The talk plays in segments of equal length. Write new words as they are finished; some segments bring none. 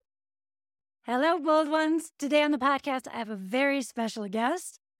Hello, bold ones. Today on the podcast, I have a very special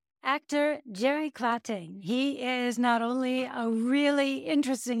guest, actor Jerry Kwarteng. He is not only a really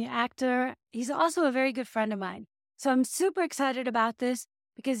interesting actor, he's also a very good friend of mine. So I'm super excited about this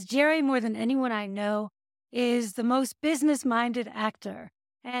because Jerry, more than anyone I know, is the most business minded actor.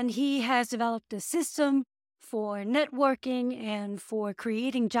 And he has developed a system for networking and for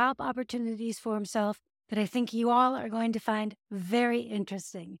creating job opportunities for himself that I think you all are going to find very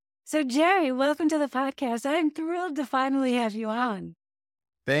interesting. So, Jerry, welcome to the podcast. I'm thrilled to finally have you on.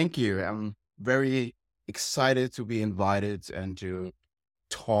 Thank you. I'm very excited to be invited and to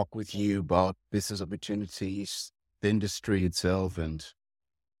talk with you about business opportunities, the industry itself, and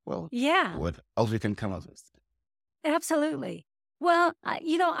Yeah, what else we can come up with. absolutely. Well,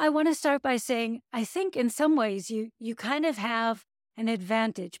 I want to start by saying I think in some ways you kind of have an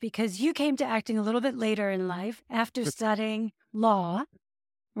advantage because you came to acting a little bit later in life after studying law,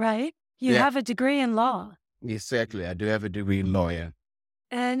 right? You Yeah, have a degree in law. exactly. I do have a degree in lawyer.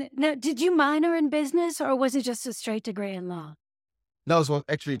 And now, did you minor in business or was it just a straight degree in law? No, it was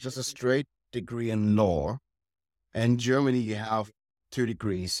actually just a straight degree in law. In Germany, you have 2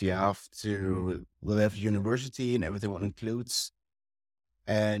 degrees. You have to have university and everything what includes,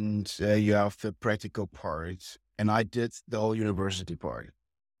 and you have the practical part. And I did the whole university part.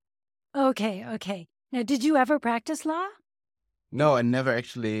 Okay. Now, did you ever practice law? No, I never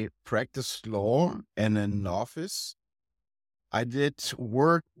actually practiced law in an office. I did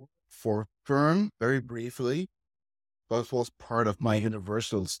work for a firm very briefly, but it was part of my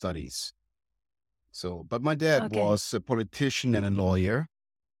universal studies. So, but my dad Okay. was a politician and a lawyer.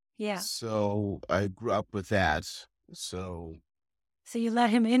 Yeah. So I grew up with that. So, So you let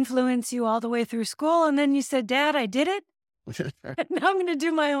him influence you all the way through school, and then you said, Dad, I did it. Now I'm going to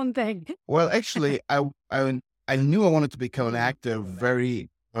do my own thing. well, actually, I knew I wanted to become an actor very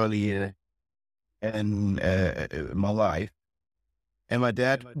early in my life. And my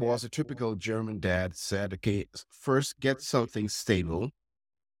dad was a typical German dad, said, okay, first get something stable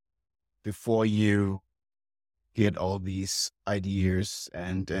before you get all these ideas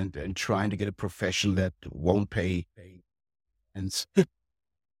and trying to get a profession that won't pay. And,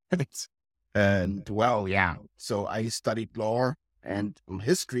 and well, yeah. So I studied law, and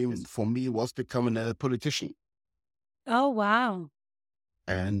his dream for me was becoming a politician. Oh, wow.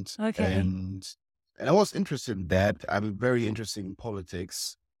 And, Okay. and, and I was interested in that. I'm very interested in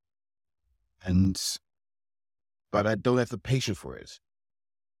politics, and, but I don't have the patience for it.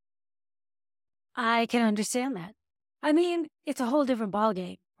 I can understand that. I mean, it's a whole different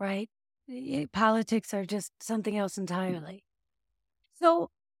ballgame, right? Politics are just something else entirely. So,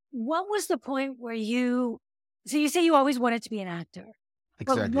 what was the point where so you say you always wanted to be an actor,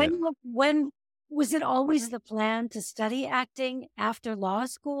 but Exactly. when was it always the plan to study acting after law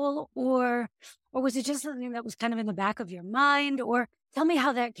school, or was it just something that was kind of in the back of your mind, or tell me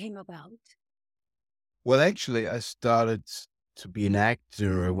how that came about? Well, actually, I started to be an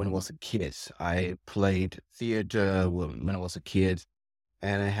actor when I was a kid. I played theater when I was a kid,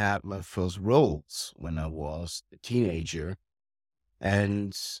 and I had my first roles when I was a teenager.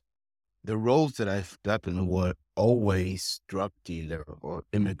 And the roles that I've done were always drug dealer or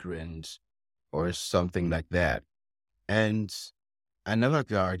immigrant or something like that. And I never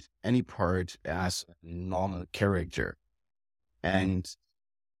got any part as a normal character. And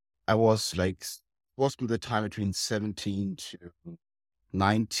I was like, was the time between 17 to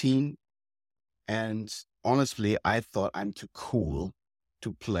 19. And honestly, I thought I'm too cool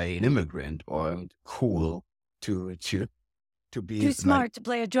to play an immigrant, or I'm too cool to be Too like, smart to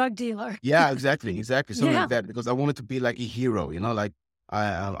play a drug dealer. yeah, exactly. Something Yeah. like that, because I wanted to be like a hero, like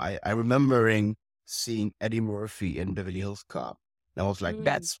I remembering seeing Eddie Murphy in Beverly Hills Cop. And I was like, Mm.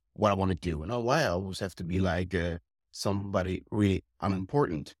 that's what I want to do. And why I always have to be like somebody really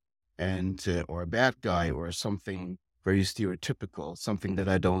unimportant and or a bad guy or something very stereotypical, something that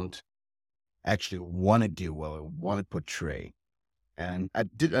I don't actually want to do or want to portray. And I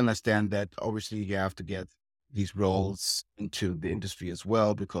did understand that obviously you have to get these roles into the industry as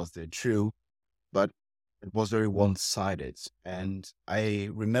well because they're true, but it was very one-sided. And I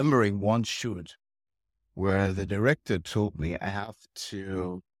remembering one shoot where the director told me I have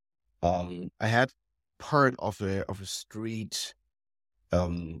to, I had part of a street, I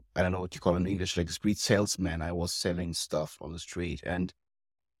don't know what you call it in English, like a street salesman. I was selling stuff on the street, and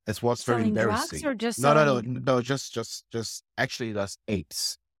it was very Selling drugs embarrassing. or just selling? No, just actually that's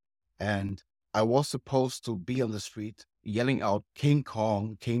apes. And I was supposed to be on the street yelling out King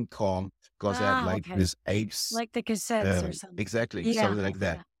Kong, because I had Ah, like okay. this apes, Like the cassettes or something. exactly, Yeah. something like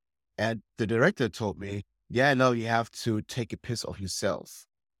that. Yeah. And the director told me, yeah, no, you have to take a piss of yourself.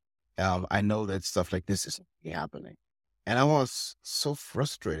 I know that stuff like this is happening. And I was so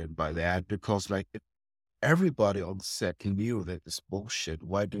frustrated by that because like if everybody on set knew that this bullshit,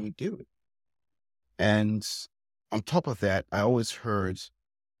 why do you do it? And on top of that, I always heard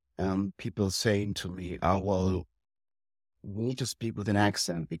people saying to me, oh, well, we need to speak with an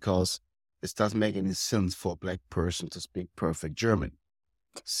accent because this doesn't make any sense for a black person to speak perfect German.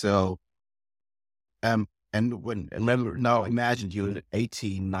 So, and remember now, imagine you're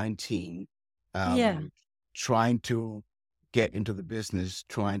 18, 19, Yeah. trying to get into the business,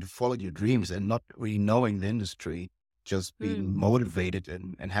 trying to follow your dreams and not really knowing the industry, just being Mm. motivated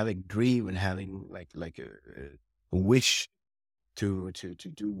and having a dream and having like a wish to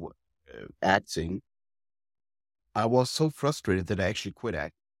do acting. I was so frustrated that I actually quit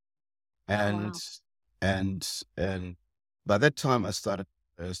acting. Oh, And wow. and by that time I started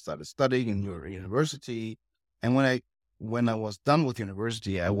studying in your university. And when I was done with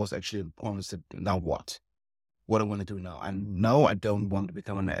university, I was actually on said, now what do I want to do now? I know I don't want to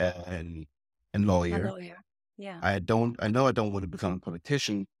become a A lawyer. lawyer. Yeah. I know I don't want to become a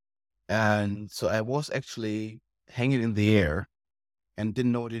politician. And so I was actually hanging in the air and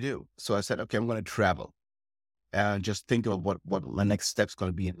didn't know what to do. So I said, okay, I'm going to travel and just think of what my next step's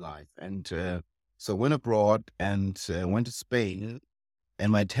going to be in life. And so went abroad and went to Spain.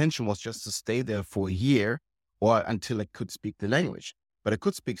 And my intention was just to stay there for a year or until I could speak the language. But I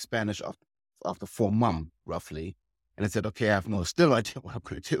could speak Spanish after 4 months, roughly. And I said, okay, I have still no idea what I'm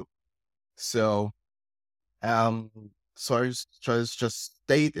going to do. So, um, just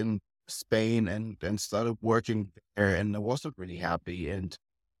stayed in Spain and started working there. And I wasn't really happy.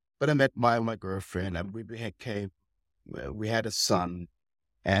 But I met my girlfriend and we had a son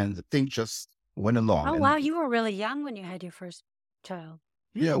and the thing just went along. Oh, And wow. You were really young when you had your first child.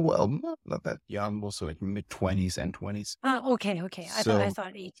 yeah, well, not that young, also like mid 20s and 20s. Oh, okay. Okay. I So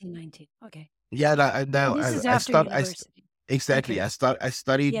thought 18, 19. Okay. yeah, I And now this is I after start university. exactly. Okay. I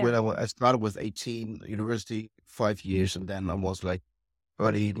studied Yeah. when I started with 18, university 5 years, and then I was like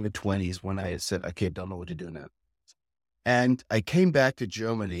early mid 20s when I said, okay, don't know what to do now. And I came back to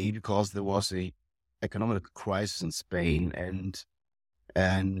Germany because there was a economic crisis in Spain, and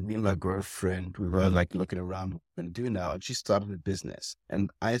me and my girlfriend, we were like looking around what we're going to do now. And she started a business.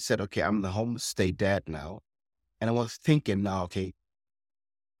 And I said, okay, I'm the homestay dad now. And I was thinking now, okay,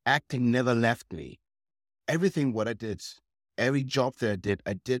 acting never left me. Everything what I did, every job that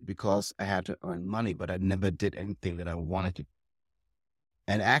I did because I had to earn money, but I never did anything that I wanted to.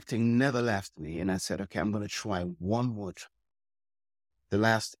 And acting never left me. And I said, okay, I'm going to try one more. The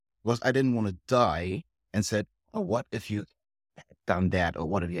last was I didn't want to die and said, oh, what if you had done that? Or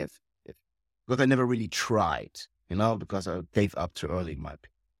what if you have, because I never really tried, because I gave up too early in my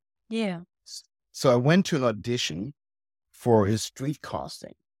opinion. Yeah. So I went to an audition for a street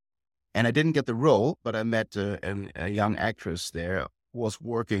casting and I didn't get the role, but I met a young actress there who was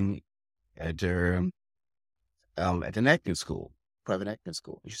working at an acting school, private acting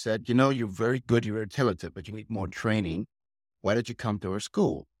school. She said, you're very good, you're very talented, but you need more training. Why don't you come to our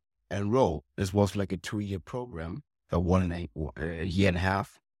school and enroll? This was like a 2-year program, a year and a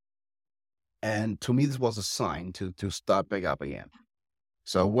half. And to me, this was a sign to start back up again.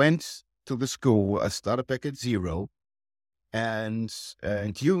 So I went to the school. I started back at zero. And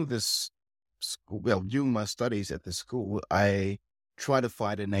during this school, during my studies at the school, I tried to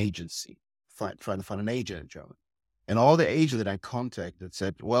find an agency, try to find an agent in Germany. And all the agents that I contacted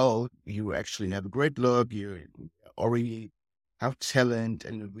said, well, you actually have a great look. You already have talent.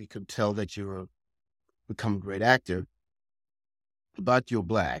 And we could tell that you're become a great actor, but you're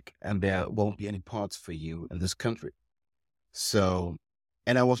black and there won't be any parts for you in this country. So,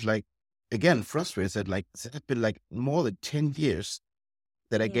 and I was like, again, frustrated. Said like, it's been like more than 10 years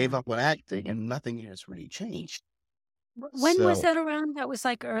that I gave Yeah. up on acting and nothing has really changed. When was So, that around? That was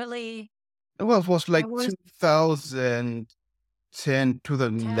like early. well, it was I like was 2010, 10.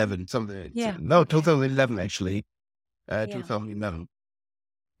 2011, something. Yeah. No, Okay. 2011, actually, Yeah. 2011.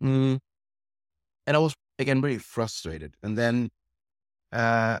 Mm. And I was, again, really frustrated. And then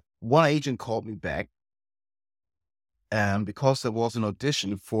one agent called me back because there was an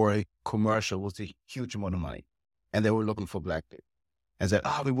audition for a commercial with a huge amount of money. And they were looking for black people. And said,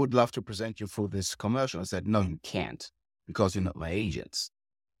 oh, we would love to present you for this commercial. I said, no, you can't because you're not my agents.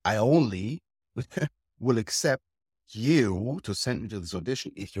 I only will accept you to send me to this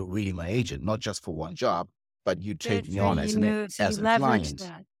audition if you're really my agent, not just for one job, but you take Good me for on you. Knew. So you as a leveraged client.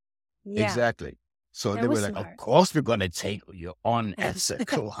 that. Yeah. Exactly. So That they were was like, of smart. course we're going to take you on as a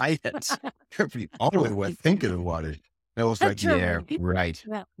client. We always were thinking about it. And I was like, yeah, Germany. right.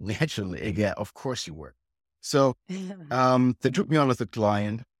 Yeah. Naturally, yeah, of course you were. So they took me on as a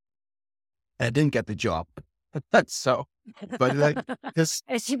client. and I didn't get the job. So, but like this,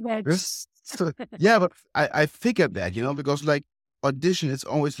 As you mentioned. yeah, but I figured that, because like audition, it's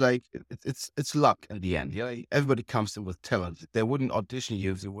always like it's luck in the end. Everybody comes in with talent. They wouldn't audition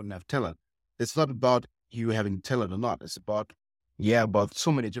you if they wouldn't have talent. It's not about you having talent or not. It's about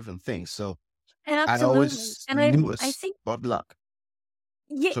so many different things. So I Absolutely. always And knew I it's think about luck.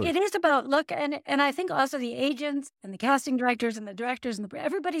 yeah, Sorry. it is about look, and I think also the agents and the casting directors and the directors and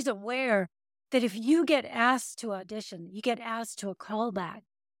everybody's aware that if you get asked to audition, you get asked to a callback,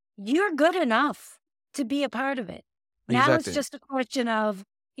 you're good enough to be a part of it. Now it's Exactly. just a question of,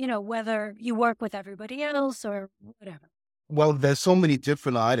 whether you work with everybody else or whatever. Well, there's so many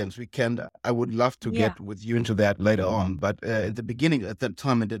different items I would love to Yeah. get with you into that later on. But at the beginning, at that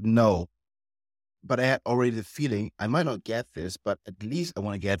time, I didn't know. But I had already the feeling I might not get this, but at least I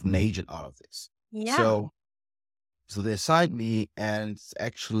want to get an agent out of this. Yeah. So they signed me, and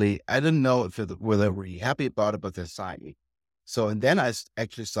actually, I didn't know if were they really happy about it, but they signed me. So, and then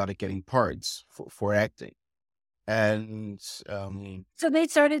actually started getting parts for acting. And So they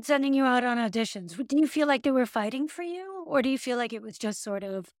started sending you out on auditions. Do you feel like they were fighting for you, or do you feel like it was just sort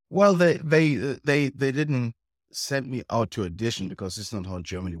of, well, they didn't send me out to audition because it's not how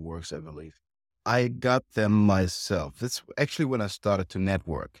Germany works, I believe. I got them myself. That's actually when I started to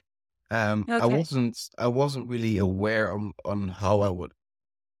network. okay, I wasn't really aware on how I would.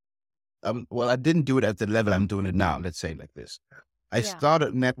 Well, I didn't do it at the level I'm doing it now. Let's say it like this. I yeah,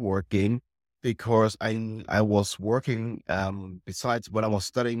 started networking because I was working. Besides when I was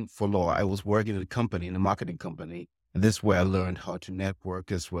studying for law, I was working in a company, in a marketing company, and this is where I learned how to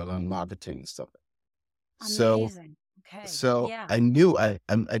network as well on marketing and stuff. So amazing. Okay, so yeah, I knew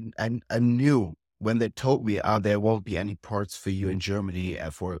I knew when they told me, there won't be any parts for you in Germany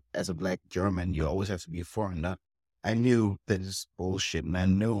for as a black German. You always have to be a foreigner. I knew that is bullshit, and I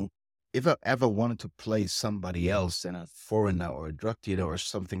knew if I ever wanted to play somebody else than a foreigner or a drug dealer or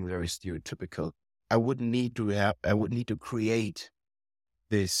something very stereotypical, I would need to create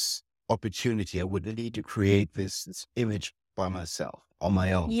this opportunity. I would need to create this image by myself on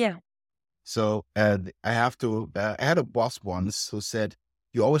my own. yeah. So I have to. I had a boss once who said,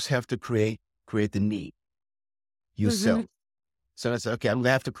 "You always have to create the need Hmm. yourself." So I said, "Okay, I'm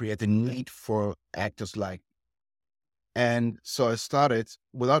gonna have to create the need for actors like." And so I started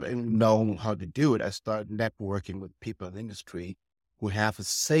without even knowing how to do it. I started networking with people in the industry who have a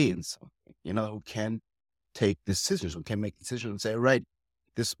say in something. Who can take decisions, who can make decisions and say, "Right,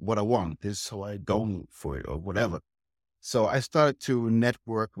 this is what I want. This is how I go for it, or whatever." So I started to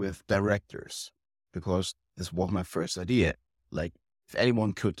network with directors because this was my first idea. Like, if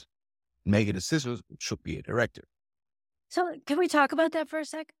anyone could make a decision, it should be a director. So can we talk about that for a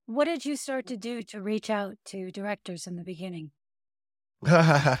sec? What did you start to do to reach out to directors in the beginning?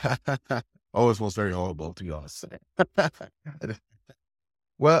 Always was very horrible, to be honest.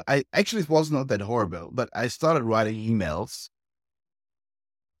 Well, I actually it was not that horrible, but I started writing emails,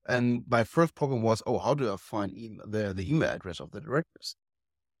 and my first problem was, oh, how do I find the email address of the directors?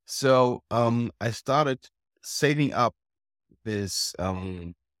 So I started saving up this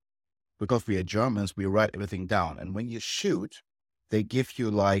because we are Germans, we write everything down. And when you shoot, they give you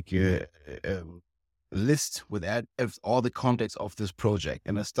like a list with all the context of this project.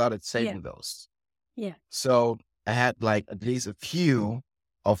 And I started Yeah, saving those. yeah. So I had like at least a few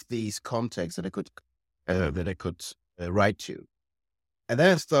of these contexts that I could write to. And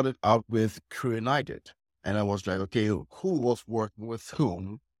then I started out with Crew United. And I was like, okay, who was working with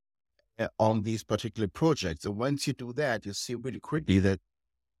whom on these particular projects? And once you do that, you see really quickly that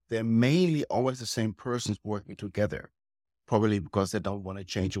they're mainly always the same persons working together, probably because they don't want to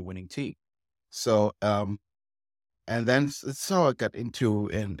change a winning team. So, and then that's how I got into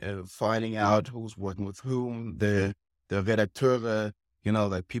finding out who's working with whom, the redacteure,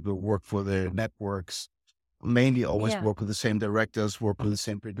 like people who work for the networks, mainly always Yeah. work with the same directors, work with the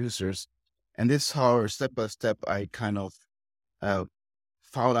same producers. And this is how step by step I kind of uh,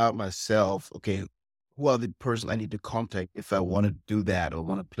 found out myself, okay, who are the person I need to contact if I want to do that or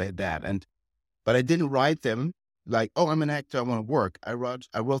want to play that. But I didn't write them like, oh, I'm an actor, I want to work. I wrote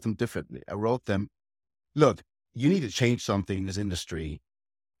them differently. I wrote them, look, you need to change something in this industry,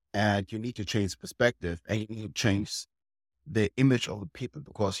 and you need to change perspective, and you need to change the image of the people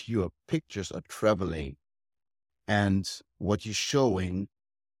because your pictures are traveling, and what you're showing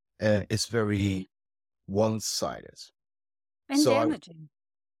is very one-sided. And So damaging.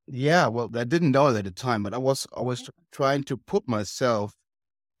 yeah, well, I didn't know it at the time, but I was always trying to put myself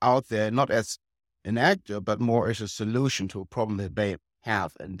out there, not as an actor, but more as a solution to a problem that they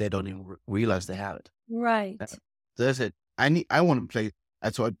have, and they don't even realize they have it. Uh, Right. That's it. I want to play.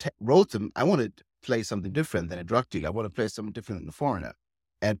 And so wrote them, I want to play something different than a drug dealer. I want to play something different than a foreigner.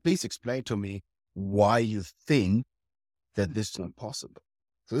 And please explain to me why you think that this is not possible.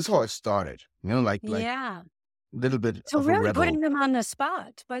 So this is how I started, like Yeah. a little bit So of a really rebel. putting them on the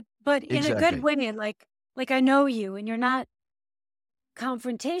spot, but in a good Exactly. way, like I know you and you're not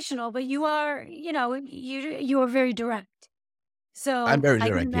confrontational, but you are, you are very direct. I'm So very I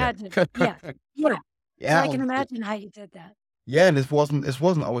can direct. Yeah. imagine. Yeah. Yeah. So Yeah. I can imagine how you did that. Yeah. And it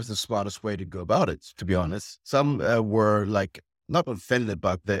wasn't always the smartest way to go about it, to be honest. Some were like not offended,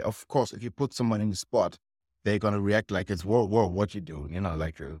 but they, of course, if you put someone in the spot, they're going to react like it's whoa, what you doing,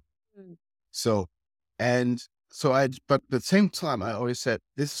 like, Mm. so, and so but at the same time, I always said,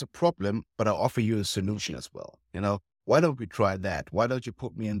 this is a problem, but I offer you a solution as well. Why don't we try that? Why don't you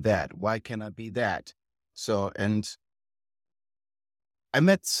put me in that? Why can't I be that? So, and I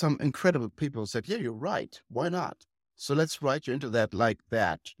met some incredible people who said, yeah, you're right. Why not? So let's write you into that like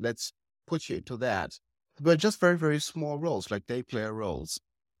that. Let's put you into that. But just very, very small roles, like day player roles.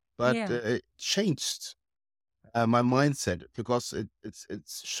 But Yeah. it changed my mindset because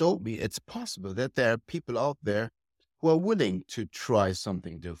it's showed me it's possible that there are people out there who are willing to try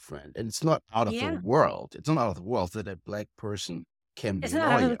something different, and it's not out of the Yeah. world. It's not out of the world that a black person can be It's a not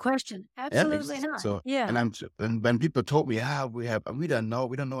out of the lawyer. question. Yeah, Absolutely not. so Yeah. and when people told me, we don't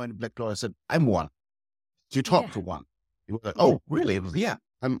know any black lawyers, I said, I'm one. You talk Yeah. to one. You were like, Yeah. oh, really? Yeah,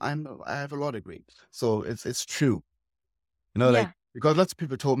 I have a law degree, so it's true. Like, Yeah. because lots of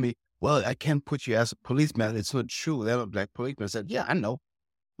people told me, well, I can't put you as a policeman. It's not true. They're not black policemen. I said, yeah, I know.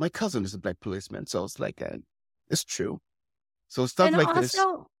 My cousin is a black policeman. So it's like, it's true. So stuff And like this.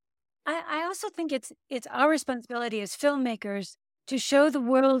 also, I also think it's our responsibility as filmmakers to show the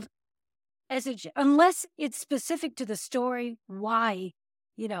world unless it's specific to the story,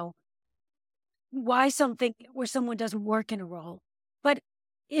 you know, why something where someone doesn't work in a role. But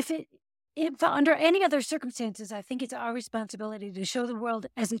if under any other circumstances, I think it's our responsibility to show the world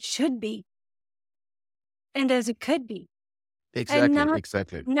as it should be and as it could be, and Exactly, not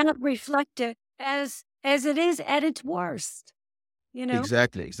exactly, reflect it as it is at its worst. You know?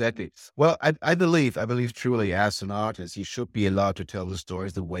 exactly, exactly. Well, I believe truly as an artist, you should be allowed to tell the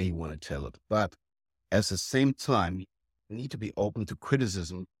stories the way you want to tell it. But at the same time, you need to be open to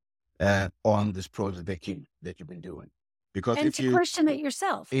criticism on this project that you've been doing. Because And if to you question it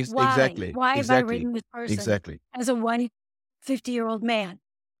yourself. Why? exactly, Why have I exactly, written this person exactly, as a 50-year-old man,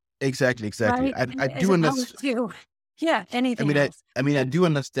 exactly. right? I As do understand. opposed to, yeah, I anything mean, else. I do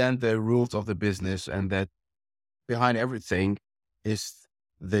understand the rules of the business, and that behind everything is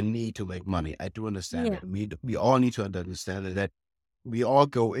the need to make money. I do understand Yeah. that. We all need to understand that we all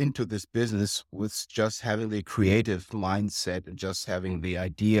go into this business with just having the creative mindset and just having the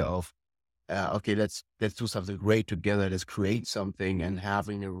idea of, okay, let's do something great together. Let's create something, and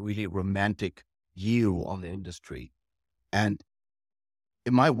having a really romantic view on the industry. And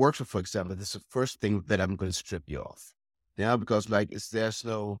in my workshop, for example, this is the first thing that I'm going to strip you off. Yeah, because like,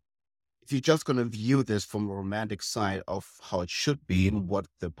 if you're just going to view this from a romantic side of how it should be and what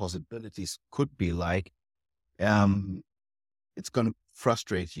the possibilities could be like, um, it's going to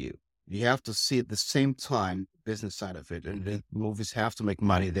frustrate you. You have to see at the same time business side of it, and the movies have to make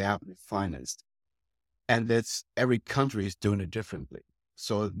money. They have to be financed, and that's every country is doing it differently.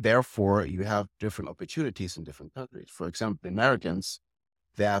 So therefore, you have different opportunities in different countries. For example, the Americans,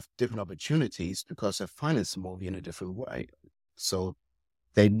 they have different opportunities because they finance the movie in a different way. So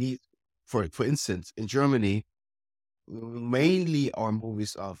they need, for instance, in Germany, mainly our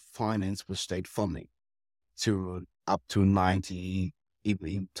movies are financed with state funding to up to 90,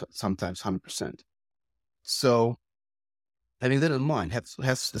 even sometimes 100%. So having that in mind,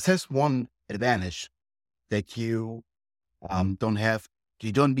 this has one advantage that don't have,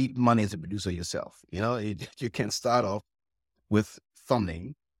 you don't need money as a producer yourself. You can start off with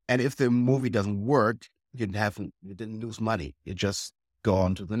funding. And if the movie doesn't work, you didn't lose money. You just go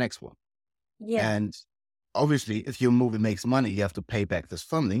on to the next one. Yeah. And obviously, if your movie makes money, you have to pay back this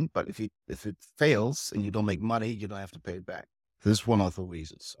funding. But if it fails and you don't make money, you don't have to pay it back. This is one of the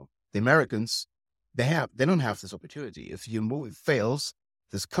reasons. So the Americans, they don't have this opportunity. If your movie fails,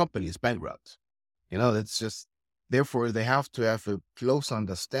 this company is bankrupt. It's just, therefore they have to have a close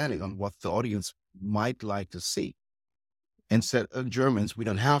understanding on what the audience might like to see. Instead of Germans, we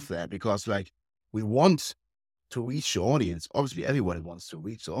don't have that because like we want to reach the audience. Obviously, everyone wants to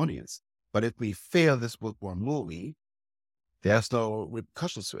reach the audience. But if we fail this with one movie, there's no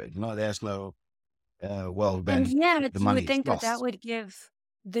repercussions to it. There's no, well, And then yet the you money would is think that lost. would give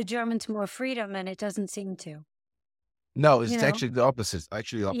the Germans more freedom, and it doesn't seem to, No, you it's know? actually the opposite.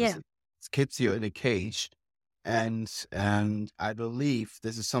 Actually, the Yeah. opposite. It keeps you in a cage And I believe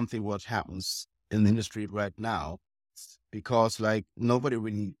this is something what happens in the industry right now, because like nobody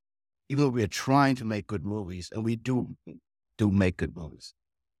really, even though we are trying to make good movies, and we do make good movies,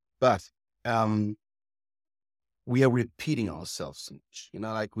 but um, we are repeating ourselves so much.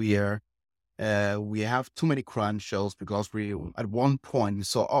 Like we have too many crime shows because we at one point we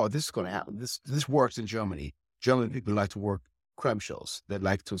saw, oh, this is going to happen. This works in Germany. German people like to work crime shows. They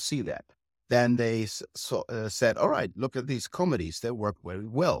like to see that. Then they said, all right, look at these comedies. They work very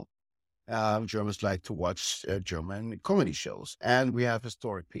well. Germans like to watch German comedy shows, and we have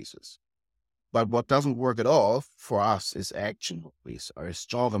historic pieces. But what doesn't work at all for us is action movies or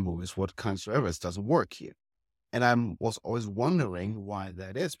genre movies, what kinds of ever. It doesn't work here. And I was always wondering why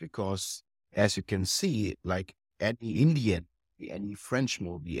that is, because as you can see, like any Indian, any French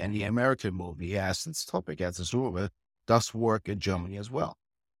movie, any American movie has its topic, as a genre, does work in Germany as well.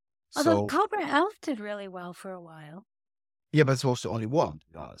 Although So, Cobra Elf did really well for a while. yeah, but it's also only one, to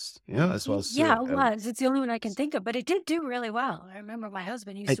be honest. As well as, Yeah, it was. It's the only one I can think of, but it did do really well. I remember my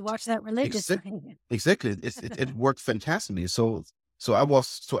husband used to it, watch that religiously. exactly, it worked fantastically. So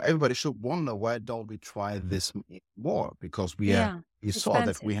everybody should wonder, why don't we try this more? Because Yeah, we saw that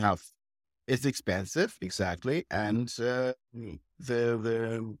expensive. it's expensive, exactly, and the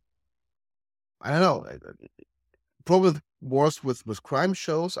I don't know. Probably worse with crime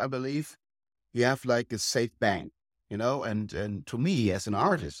shows, I believe. You have like a safe bank, and to me as an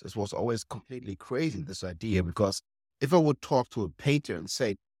artist, this was always completely crazy, this idea, because if I would talk to a painter and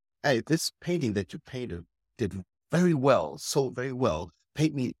say, hey, this painting that you painted did very well, so very well,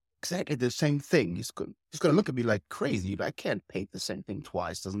 paint me exactly the same thing, he's gonna look at me like crazy. I can't paint the same thing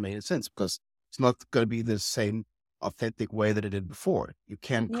twice. Doesn't make any sense, because it's not gonna be the same authentic way that it did before. You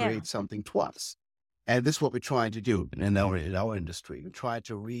can't Yeah. create something twice. And this is what we're trying to do in our industry. We try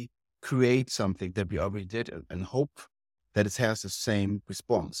to recreate something that we already did, and hope that it has the same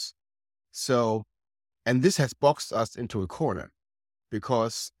response. So, and this has boxed us into a corner,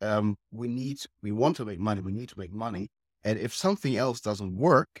 because we want to make money. We need to make money. And if something else doesn't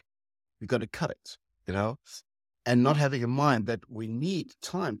work, we got to cut it, you know, and not having in mind that we need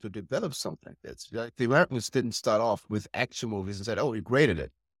time to develop something like this. Like the Americans didn't start off with action movies and said, oh, we graded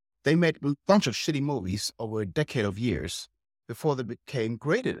it. They made a bunch of shitty movies over a decade of years before they became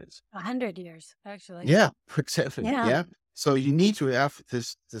great at it. 100 years, actually. Yeah, exactly. Yeah. Yeah. So you need to have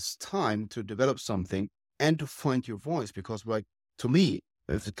this time to develop something and to find your voice, because, like, to me,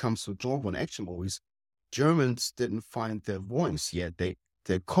 if it comes to German action movies, Germans didn't find their voice yet. They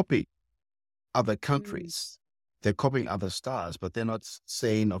copy other Mm. countries. They're copying other stars, but they're not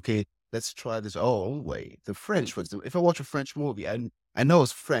saying, okay, let's try this our own way. The French, for example, if I watch a French movie, I know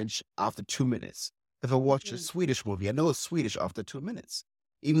it's French after 2 minutes. If I watch a Mm. Swedish movie, I know it's Swedish after 2 minutes,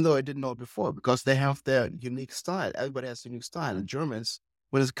 even though I didn't know it before, because they have their unique style. Everybody has a unique style. And Germans,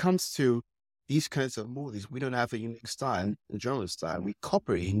 when it comes to these kinds of movies, we don't have a unique style, the German style. We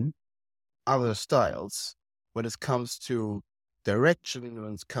copy other styles when it comes to direction,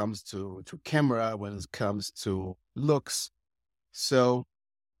 when it comes to camera, when it comes to looks. So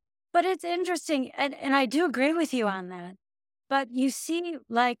But it's interesting, and I do agree with you on that. But you see,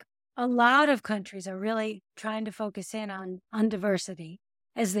 like a lot of countries are really trying to focus in on diversity,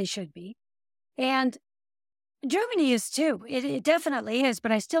 as they should be. And Germany is too. It definitely is,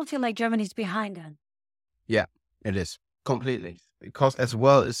 but I still feel like Germany's behind on. yeah, it is completely, because as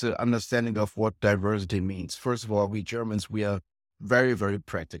well as the understanding of what diversity means. First of all, we Germans, we are very, very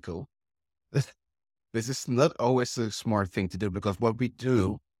practical. This is not always a smart thing to do, because what we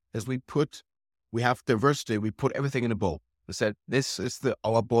do is we have diversity, we put everything in a bowl. We said, this is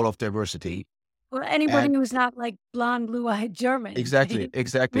our bowl of diversity. Well, anybody And who's not like blonde, blue-eyed German, exactly,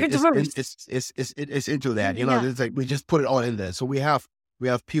 exactly. we're diverse. It's into that. Yeah, It's like we just put it all in there. So we have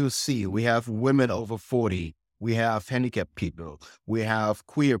POC, we have women over 40, we have handicapped people, we have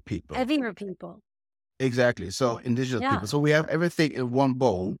queer people. heavier people. Exactly. So indigenous Yeah. people. So we have everything in one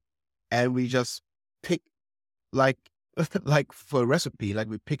bowl, and we just pick, like like for a recipe, like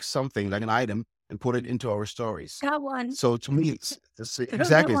we pick something like an item and put it into our stories. Got one. So to me, Throw that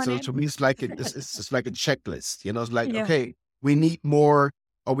exactly. one So to in. me, it's just like a checklist. It's like, Yeah. okay, we need more,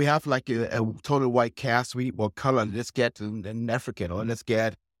 or we have like a total white cast. We need more color. Let's get an African, or let's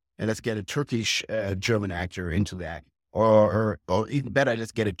get a Turkish German actor into that, or even better,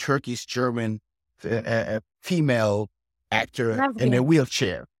 let's get a Turkish German female actor in a Lesbian.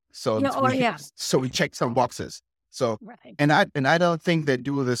 wheelchair. So Yeah, or yeah. we check some boxes. So Right. and I don't think they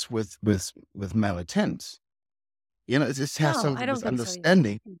do this with malintent. It just has No, I something don't with think so either.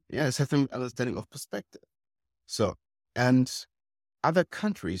 understanding. Yeah, it's something with understanding of perspective. So, and other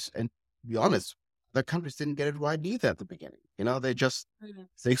countries, and to be honest, the countries didn't get it right either at the beginning. Mhm.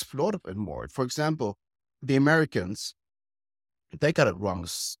 They explored it more. For example, the Americans, they got it wrong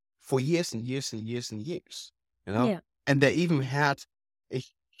for years and years and years and years, you know, Yeah. and they even had a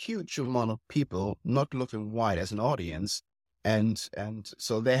huge amount of people not looking white as an audience. And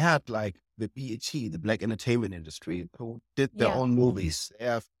so they had like the BET, the Black Entertainment Industry, who did their Yeah. own movies.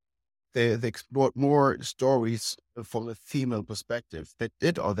 They explored more stories from a female perspective. They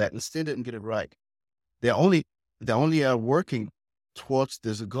did all that and still didn't get it right. They only they only are working towards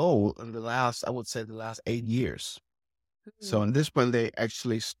this goal in I would say, the last 8 years. So Mhm. in this point, they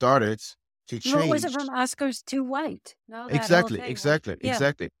actually started to What was it from change. Oscars to white? No, that whole Exactly, thing, right? exactly, Yeah.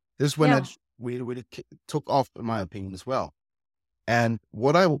 exactly. This is when Yeah. that really took off, in my opinion, as well. And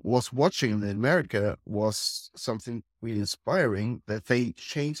what I was watching in America was something really inspiring, that they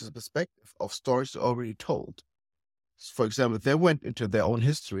changed the perspective of stories already told. For example, they went into their own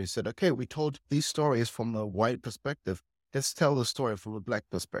history and said, okay, we told these stories from a white perspective. Let's tell the story from a black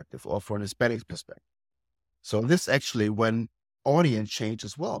perspective or from an Hispanic perspective. So this actually when audience changed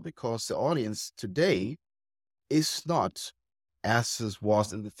as well, because the audience today is not as it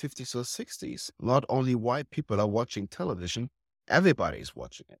was in the 50s or 60s. Not only white people are watching television, everybody is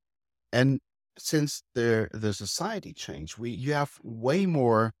watching it. And since the society changed, you have way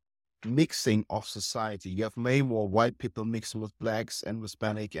more mixing of society. You have way more white people mixing with blacks and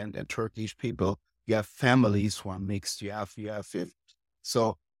Hispanic and Turkish people. You have families who are mixed.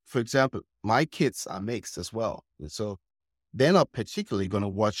 So, for example, my kids are mixed as well. So they're not particularly going to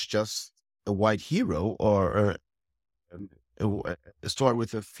watch just a white hero or um, a story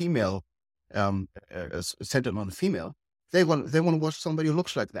with a female, centered on a female. They want to watch somebody who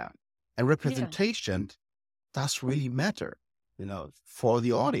looks like that. And Yeah. representation does really matter, for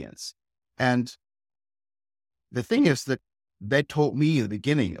the audience. And the thing is that they told me at the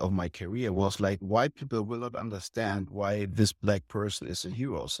beginning of my career was like, white people will not understand why this black person is a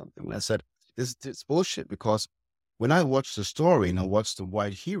hero or something. And I said, this bullshit, because when I watch the story and I watch the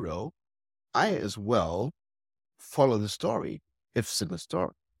white hero, I as well follow the story if it's in the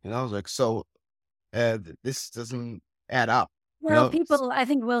story. I was like, so this doesn't add up. You Well, know, S- people, I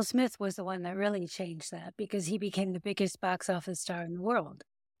think Will Smith was the one that really changed that because he became the biggest box office star in the world.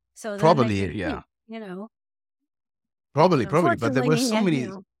 So then they could Probably, yeah, think, you know, probably. But there unfortunately, were so many.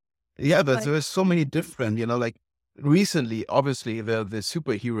 Yeah, but but there were so many different. Like recently, obviously, the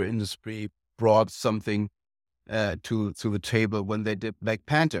superhero industry brought something to the table when they did Black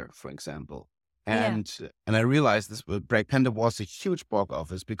Panther, for example. yeah. And I realized this Black Panther was a huge box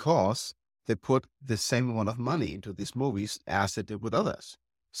office because they put the same amount of money into these movies as they did with others.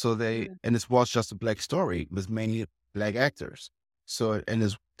 So Mm. and it was just a black story with mainly black actors. So, and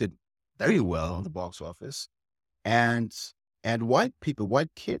it did very well on the box office. And white people,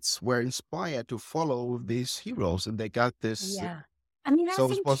 white kids were inspired to follow these heroes, and they got this. Yeah. I mean, I So it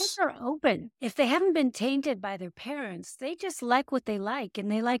think kids was are open. If they haven't been tainted by their parents, they just like what they like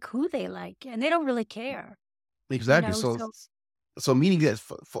and they like who they like and they don't really care, exactly. So so meaning that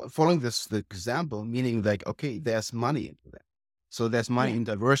following the example, meaning like, okay, there's money into that. So there's money yeah. in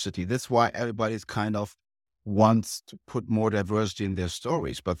diversity. That's why everybody's kind of wants to put more diversity in their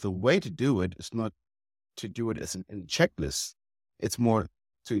stories. But the way to do it is not to do it as in a checklist. It's more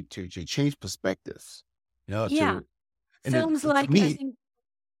to change perspectives, Yeah. and it, Films to like, I me, think,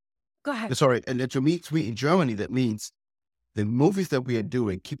 go ahead. sorry, and to me in Germany, that means the movies that we are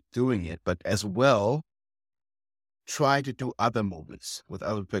doing, keep doing it, but as well, try to do other movies with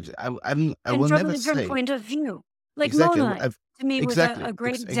other pictures. I And will from a never different say point of view, like exactly. Moonlight to me was a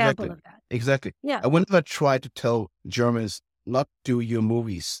great example Exactly, of that. exactly. Yeah. I will never try to tell Germans not do your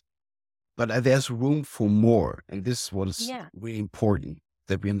movies, but there's room for more, and this is what is Yeah. really important,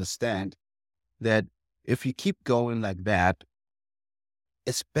 that we understand that if you keep going like that,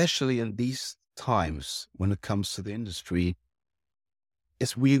 especially in these times when it comes to the industry,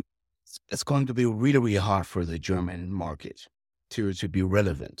 it's we it's going to be really, really hard for the German market to be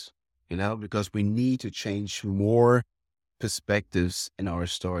relevant, because we need to change more perspectives in our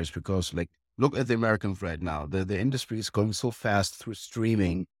stories, because like look at the Americans right now. The industry is going so fast through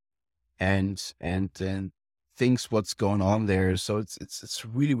streaming and things what's going on there. So it's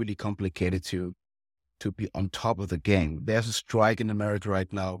really, really complicated to be on top of the game. There's a strike in America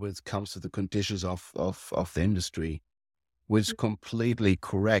right now when it comes to the conditions of the industry, which is completely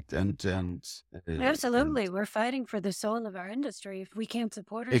correct and Absolutely. We're fighting for the soul of our industry. If we can't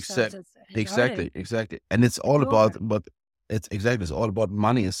support ourselves exact as artists, exactly. And it's it's all about over. but it's all about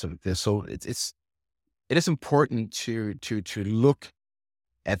money and stuff like this. So it is important to look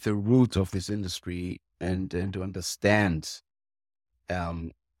at the roots of this industry and to understand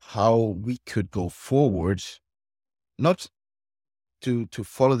how we could go forward, not to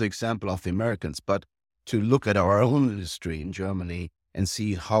follow the example of the Americans, but to look at our own industry in Germany and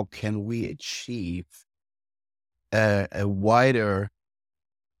see how can we achieve a wider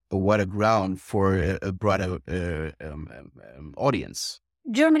ground for a broader audience.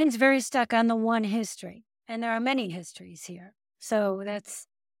 Germany's very stuck on the one history, and there are many histories here. So that's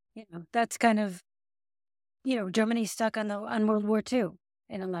kind of, Germany's stuck on World War II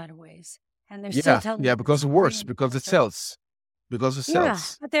in a lot of ways, and they're still telling Yeah, that because it story. works, And because it so, sells, because it yeah,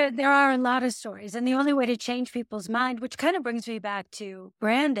 sells. but there are a lot of stories, and the only way to change people's mind, which kind of brings me back to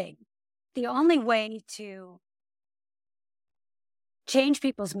branding, the only way to change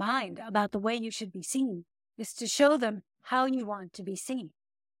people's mind about the way you should be seen is to show them how you want to be seen.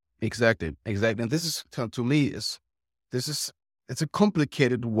 Exactly. And this is, to me, this is it's a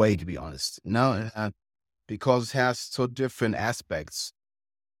complicated way, to be honest. Because it has so different aspects.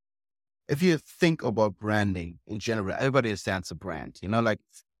 If you think about branding in general, everybody understands a brand. Like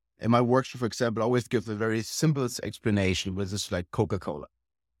in my workshop, for example, I always give the very simplest explanation, which is like Coca-Cola.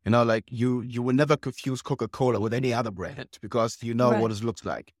 Like you will never confuse Coca-Cola with any other brand because you know what Right. it looks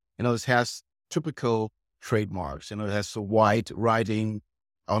like. It has typical trademarks. It has a white writing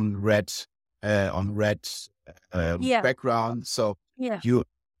on red, Yeah. background. So Yeah. you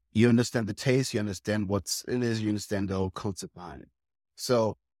you understand the taste, you understand what's in it, you understand the whole concept behind it.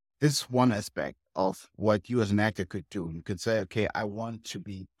 So this is one aspect of what you as an actor could do. You could say, okay, I want to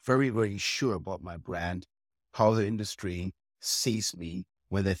be very, very sure about my brand, how the industry sees me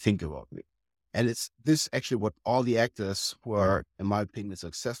when they think about me. And it's this actually what all the actors who are, in my opinion,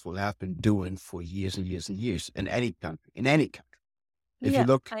 successful have been doing for years and years and years in any country, If you Yeah.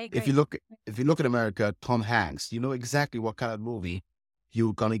 look, I if you agree. look, if you look at America, Tom Hanks, you know exactly what kind of movie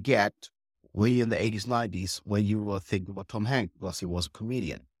you're gonna get way in the 80s, 90s when you were thinking about Tom Hanks because he was a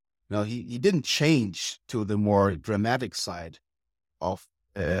comedian. He didn't change to the more dramatic side of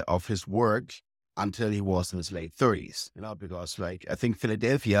his work until he was in his late 30s. Because like I think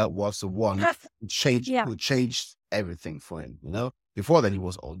Philadelphia was the one Yeah. who changed everything for him. Before then he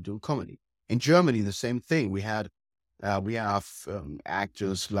was all doing comedy. In Germany, the same thing. We have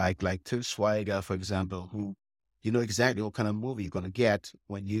actors like Til Schweiger, for example, who you know exactly what kind of movie you're gonna get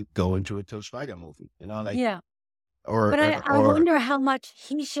when you go into a Til Schweiger movie. Yeah. Or But I or wonder how much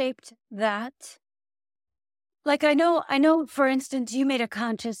he shaped that. Like I know, for instance, you made a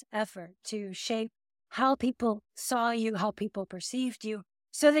conscious effort to shape how people saw you, how people perceived you,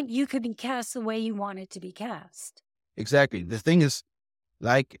 so that you could be cast the way you wanted to be cast. exactly. The thing is,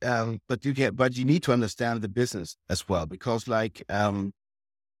 like, but you need to understand the business as well, because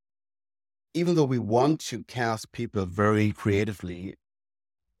even though we want to cast people very creatively,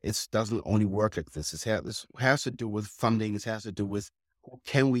 it doesn't only work like this. This has to do with funding. It has to do with who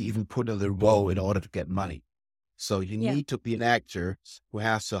can we even put in the role in order to get money. So you Yeah. need to be an actor who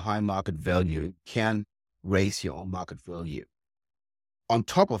has a high market value, can raise your own market value. On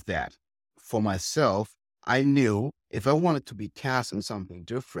top of that, for myself, I knew if I wanted to be cast in something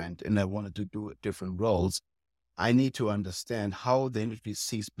different and I wanted to do different roles, I need to understand how the industry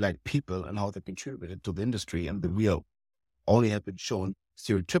sees Black people and how they contributed to the industry. And we only have been shown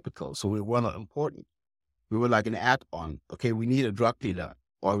stereotypical. So we were not important. We were like an add-on. Okay, we need a drug dealer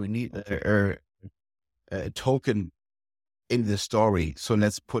or we need a token in the story. So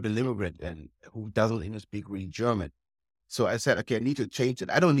let's put an immigrant in who doesn't even speak really German. So I said, okay, I need to change it.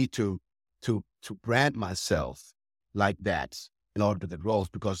 I don't need to brand myself like that in order to get roles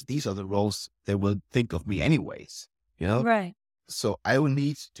because these are the roles they will think of me anyways. You know, Right. so I will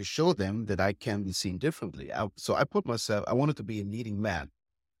need to show them that I can be seen differently. So I put myself. I wanted to be a leading man,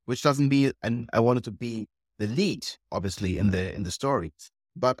 which doesn't mean, and I wanted to be the lead, obviously in the story,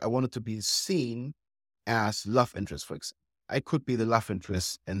 but I wanted to be seen as love interest, for example. I could be the love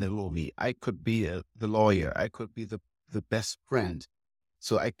interest in the movie. I could be the lawyer. I could be the best friend.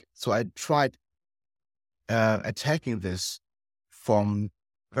 So I tried attacking this from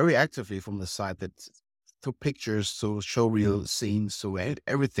very actively from the side that took pictures, to show real scenes, so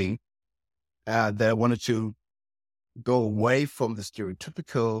everything that I wanted to go away from the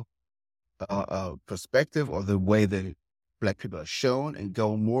stereotypical perspective or the way the Black people are shown and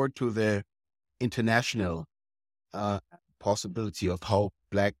go more to the international uh, possibility of how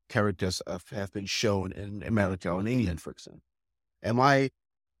Black characters have been shown in America or in England, for example. And my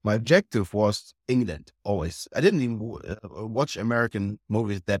objective was England always. I didn't even watch American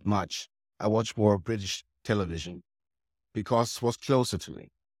movies that much. I watched more British television because it was closer to me.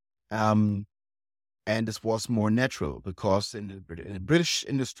 Um, and this was more natural because in the British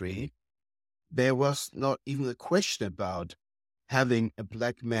industry, there was not even a question about having a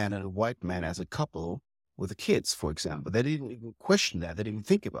black man and a white man as a couple with the kids, for example. They didn't even question that. They didn't even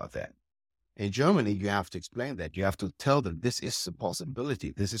think about that. In Germany, you have to explain that. You have to tell them this is a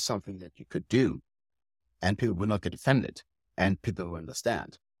possibility. This is something that you could do. And people will not get offended and people will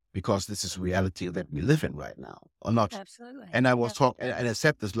understand because this is reality that we live in right now or not. Absolutely. And I was talking, and I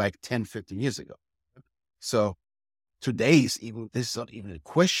said this like 10, 15 years ago. So today's this is not even a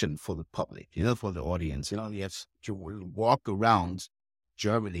question for the public, for the audience. You have to walk around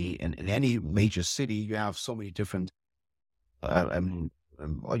Germany and in any major city, you have so many different,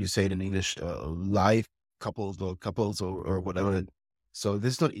 or you say it in English, live couples or whatever. So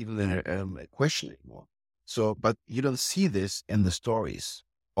this is not even a question anymore. So, but you don't see this in the stories,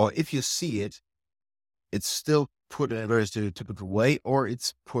 or if you see it, it's still put in a very stereotypical way, or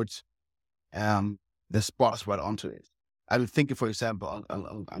it's put the spots right onto it. I'm thinking, for example,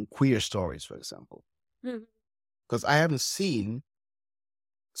 on queer stories, for example, because I haven't seen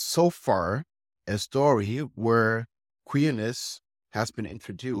so far a story where queerness has been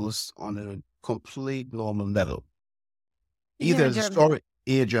introduced on a complete normal level. Either the story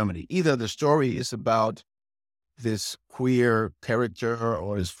in Germany, either the story is about this queer character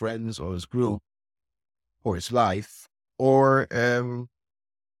or his friends or his group or his life, or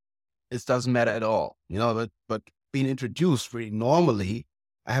it doesn't matter at all, but being introduced really normally,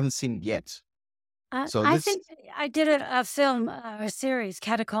 I haven't seen it yet. So I think I did a film, a series,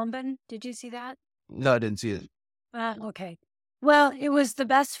 Catacomben. Did you see that? No, I didn't see it. Okay. Well, it was the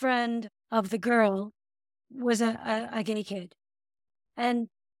best friend of the girl was a gay kid. And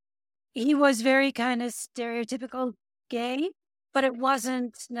he was very kind of stereotypical gay, but it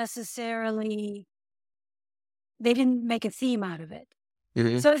wasn't necessarily, they didn't make a theme out of it.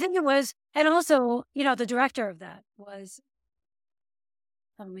 Mm-hmm. So I think it was, and also, the director of that was,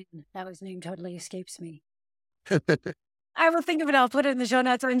 oh man, now his name totally escapes me. I will think of it. I'll put it in the show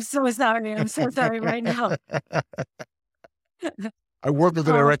notes. I'm so sorry. I'm so sorry right now. I worked with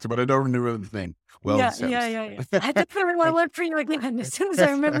the director, but I don't remember the name. Well, yeah. I had to put my word for you again as soon as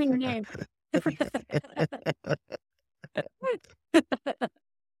I remember your name.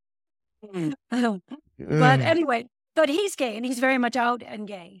 But anyway, but he's gay and he's very much out and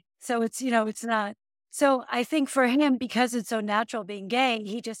gay. So it's, it's not. So I think for him, because it's so natural being gay,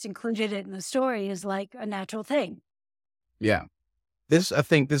 he just included it in the story as like a natural thing. Yeah. I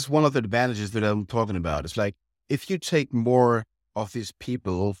think this is one of the advantages that I'm talking about. It's like, if you take more of these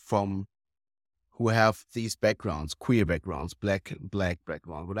people who have these backgrounds, queer backgrounds, black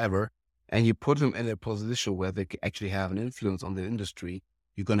background, whatever, and you put them in a position where they actually have an influence on the industry,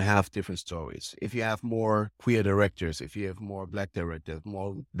 you're going to have different stories. If you have more queer directors, if you have more black directors,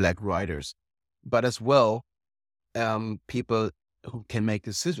 more black writers, but as well, people who can make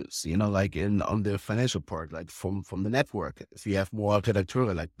decisions, like on the financial part, like from the network. If you have more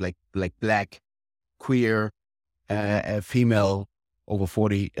editorial, like black, queer, female over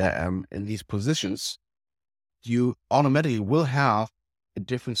 40 in these positions, you automatically will have a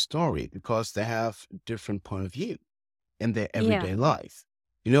different story because they have a different point of view in their everyday life.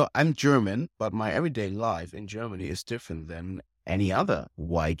 I'm German, but my everyday life in Germany is different than any other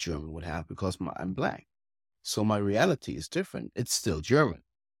white German would have because I'm black. So my reality is different. It's still German,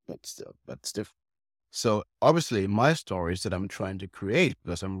 but it's different. So obviously my stories that I'm trying to create,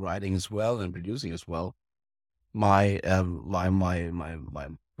 because I'm writing as well and producing as well, my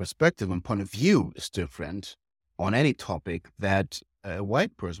perspective and point of view is different on any topic that a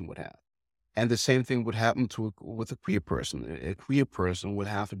white person would have. And the same thing would happen with a queer person. A queer person would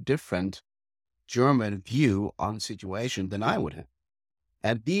have a different German view on the situation than I would have.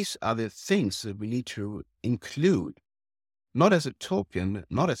 And these are the things that we need to include, not as a token,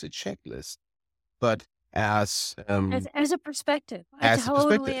 not as a checklist, but as a perspective. I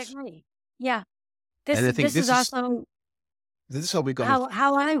totally agree. Yeah. This is also how we're going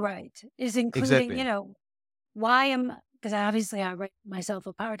how I write is including, exactly. because obviously I write myself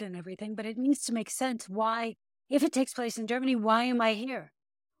apart and everything, but it needs to make sense. Why, if it takes place in Germany, why am I here?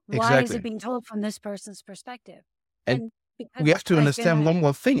 Why is it being told from this person's perspective? And we have to understand one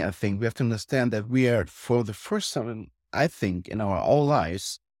more thing. I think we have to understand that we are, for the first time, I think, in our whole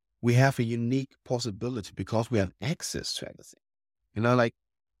lives, we have a unique possibility because we have access to everything. Like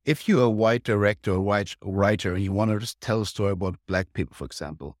if you're a white director or white writer and you want to just tell a story about black people, for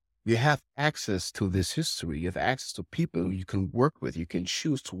example, you have access to this history. You have access to people you can work with, you can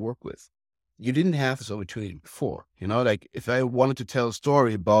choose to work with. You didn't have this opportunity before. Like if I wanted to tell a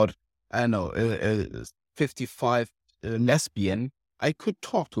story about, I don't know, a 55 lesbian, I could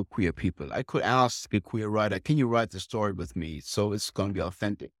talk to queer people. I could ask a queer writer, can you write the story with me? So it's going to be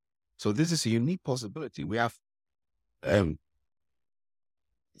authentic. So this is a unique possibility. We have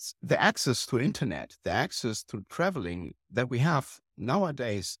the access to internet, the access to traveling that we have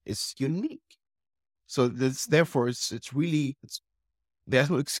nowadays is unique. So therefore it's really, there's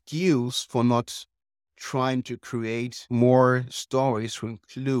no excuse for not trying to create more stories to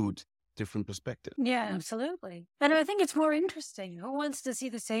include different perspectives. Yeah, absolutely. And I think it's more interesting. Who wants to see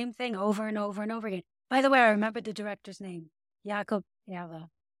the same thing over and over and over again? By the way, I remember the director's name, Jakob Eva.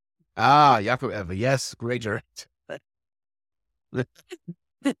 Jakob Ever. Yes, great director.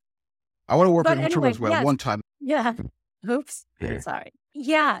 I want to work But with him too anyway, as well yes. one time. Yeah. Oops. Yeah. Sorry.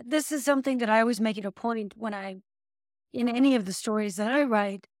 Yeah, this is something that I always make it a point when in any of the stories that I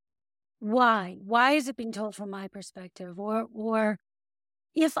write. Why? Why is it being told from my perspective? Or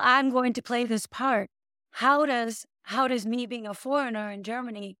if I'm going to play this part, how does me being a foreigner in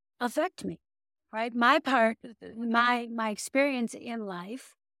Germany affect me? Right? My part, my experience in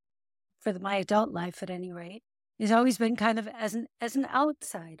life, my adult life at any rate, has always been kind of as an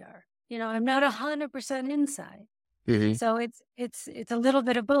outsider. I'm not 100% inside. Mhm. So it's a little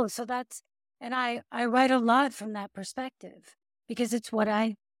bit of both. So and I write a lot from that perspective because it's what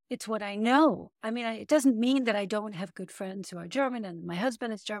I know. I mean, it doesn't mean that I don't have good friends who are German and my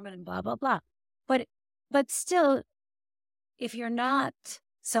husband is German and blah, blah, blah. But still, if you're not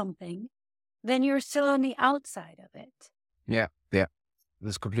something, then you're still on the outside of it. Yeah,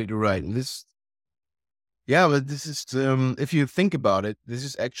 that's completely right. And but this is, if you think about it, this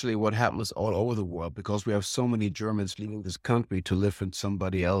is actually what happens all over the world, because we have so many Germans leaving this country to live in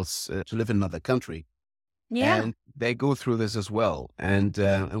somebody else, to live in another country. Yeah. And they go through this as well. And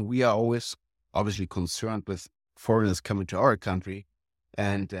we are always obviously concerned with foreigners coming to our country.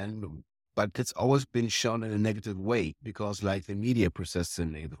 But it's always been shown in a negative way, because like the media processes in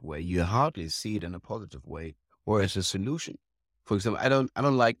a negative way. You hardly see it in a positive way or as a solution. For example, I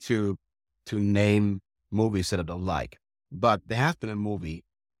don't like to name movies that I don't like, but there has been a movie,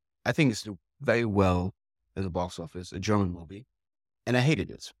 I think it's very well in the box office, a German movie, and I hated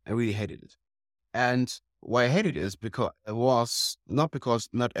it. I really hated it. And why I hated it is because it was not because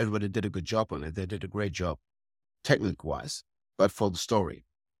not everybody did a good job on it. They did a great job technique wise, but for the story.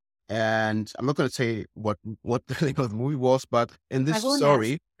 And I'm not going to say what the name of the movie was, but in I this won't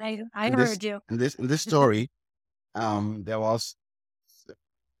story, ask. I in this heard you. in this story, there was,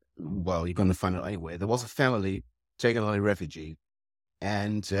 well, you're going to find out anyway. There was a family taken on a refugee,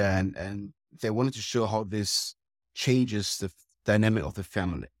 and they wanted to show how this changes the dynamic of the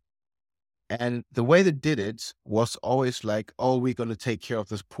family. And the way they did it was always like, oh, we're going to take care of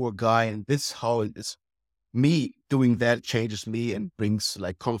this poor guy, and this is how it is. Me doing that changes me and brings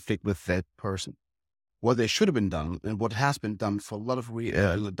like conflict with that person. What they should have been done, and what has been done for a lot of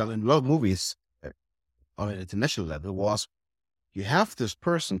done in a lot of movies on an international level, was you have this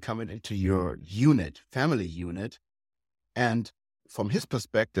person coming into your family unit, and from his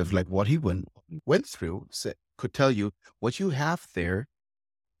perspective, like what he went through, could tell you what you have there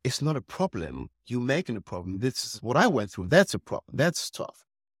is not a problem. You making a problem. This is what I went through. That's a problem. That's tough.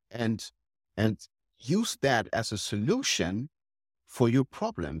 And use that as a solution for your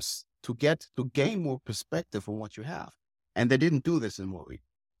problems to gain more perspective on what you have. And they didn't do this in the movie.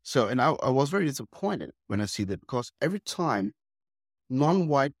 So, and I was very disappointed when I see that, because every time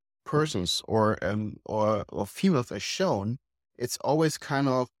non-white persons or females are shown, it's always kind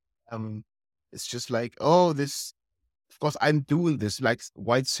of, it's just like, oh, this, of course, I'm doing this like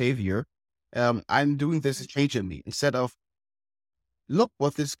white savior. I'm doing this to change in me, instead of, look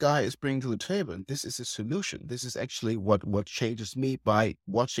what this guy is bringing to the table. And this is a solution. This is actually what changes me by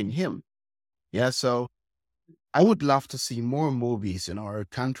watching him. Yeah. So I would love to see more movies in our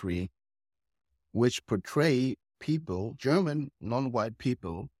country which portray people, German non-white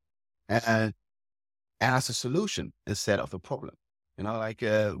people, as a solution instead of the problem. Like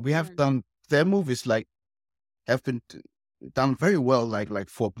we have done, their movies like have been done very well, like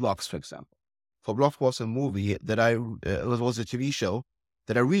Four Blocks, for example. Four Blocks was a movie that it was a TV show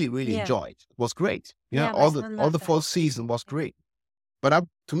that I really, really enjoyed. It was great. Yeah, all the full season was great. But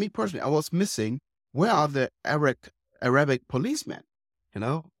to me personally, I was missing, where are the Arabic policemen?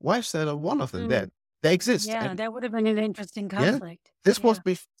 Why is there one of them there? They exist. Yeah, And that would have been an interesting conflict. this was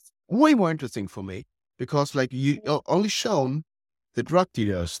way more interesting for me, because like you only shown the drug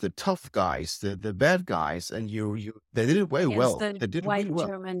dealers, the tough guys, the bad guys, and they did it very well. They did it really well.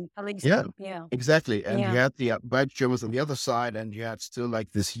 German police. Yeah, Yeah. exactly. And you had the white Germans on the other side, and you had still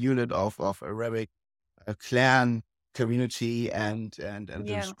like this unit of Arabic clan community and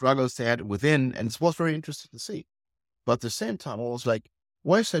the struggles they had within, and it was very interesting to see. But at the same time, I was like,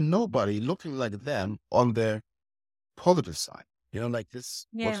 why is there nobody looking like them on the positive side? Like this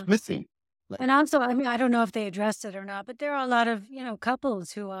was missing. Like, And also, I mean, I don't know if they addressed it or not, but there are a lot of,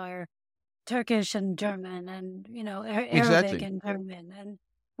 couples who are Turkish and German and, Arabic exactly, and German, and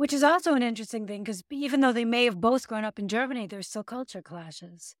which is also an interesting thing because even though they may have both grown up in Germany, there's still culture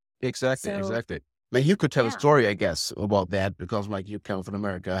clashes. exactly, So, exactly. I mean, you could tell a yeah. story, I guess, about that because like you come from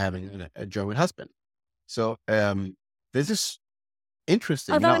America having a German husband. So, this is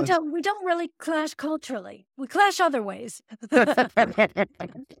interesting, Although we don't really clash culturally. We clash other ways.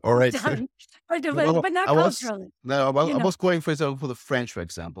 All We right. don't, but, but, Well, but not I was culturally, no, you I know. was going for example for the French, for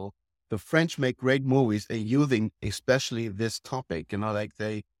example. The French make great movies and using especially this topic. Like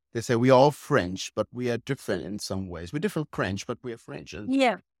they say we are all French, but we are different in some ways. We're different French, but we are French,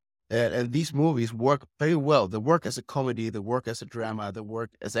 Yeah, and these movies work very well. They work as a comedy, they work as a drama, they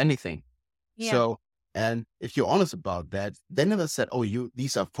work as anything. yeah, So, and if you're honest about that, they never said, "Oh,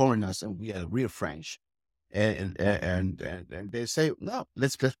 these are foreigners and we are real French." And they say, "No,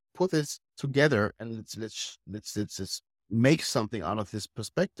 let's put this together and let's just make something out of these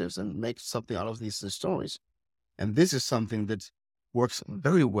perspectives and make something out of these stories." And this is something that works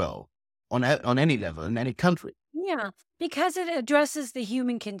very well on any level in any country. yeah. Because it addresses the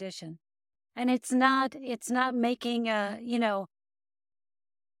human condition, and it's not making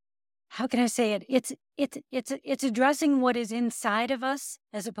how can I say it? It's addressing what is inside of us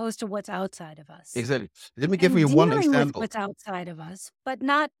as opposed to what's outside of us. Exactly. Let me give And you one dealing with example. what's outside of us, but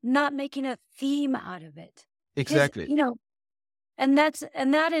not making a theme out of it. Because, Exactly. and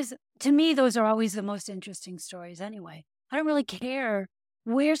that is, to me, those are always the most interesting stories anyway. I don't really care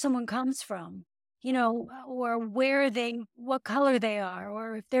where someone comes from, or what color they are,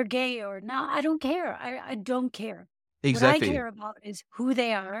 or if they're gay or not. I don't care. I don't care. What I Exactly. care about is who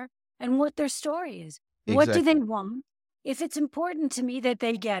they are and what their story is. What do they Exactly. want? If it's important to me that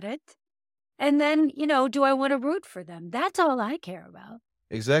they get it, and then, do I want to root for them? That's all I care about.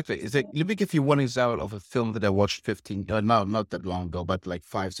 Exactly. So, Let me give you one example of a film that I watched 15, no, not that long ago, but like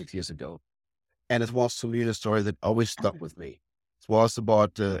 5, 6 years ago. And it was to me the story that always stuck with me. It was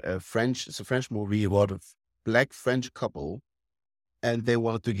about it's a French movie about a black French couple and they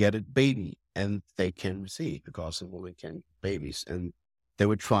wanted to get a baby and they can see because a woman can babies and they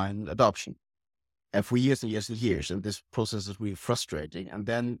were trying adoption. And for years and years and years, and this process is really frustrating. And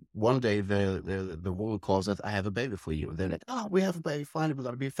then one day the woman calls that I have a baby for you. And they're like, oh, we have a baby, finally, we're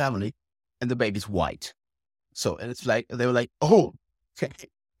gonna be a family. And the baby's white. So and it's like they were like, oh, okay.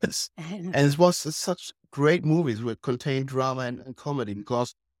 And it was such great movies with contained drama and comedy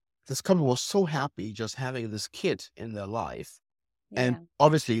because this couple was so happy just having this kid in their life. And yeah,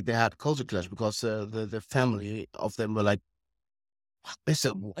 obviously they had culture clash because the family of them were like, it's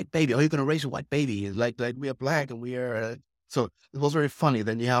a white baby. Are you going to raise a white baby? Like we are black and we are. So it was very funny.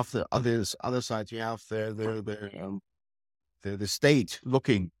 Then you have the other side. You have the state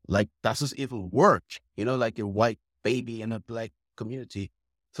looking like does this even work? Like a white baby in a black community.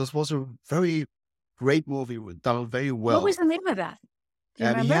 So it was a very great movie done very what was well. the name of that? Do you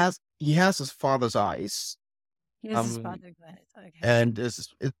And remember? he has his father's eyes. He was his Um, father. But okay. and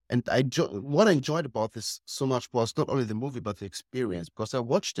what I enjoyed about this so much was not only the movie but the experience because I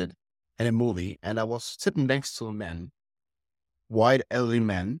watched it in a movie and I was sitting next to a man, white elderly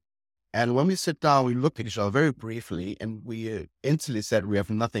man, and when we sit down, we looked at each other very briefly, and we instantly said we have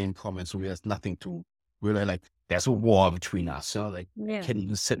nothing in common, so we have nothing to. We were like, there's a war between us, like Yeah. can't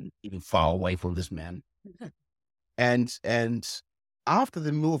even sit even far away from this man. And after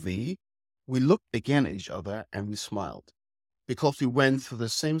the movie, we looked again at each other and we smiled because we went through the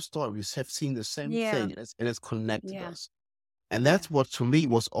same story. We have seen the same Yeah. thing and it's connected Yeah. us. And Yeah. that's what to me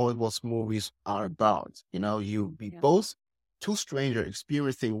was all what movies are about. You be Yeah. both two strangers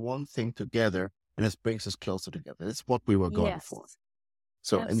experiencing one thing together and it brings us closer together. That's what we were going for. Yes.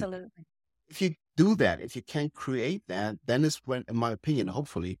 So, and Absolutely. if you do that, if you can create that, then it's when, in my opinion,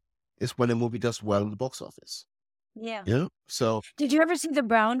 hopefully, is when a movie does well in the box office. Yeah. So Did you ever see The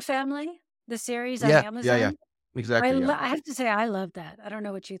Brown Family, the series on yeah, Amazon? exactly. Yeah. I have to say, I love that. I don't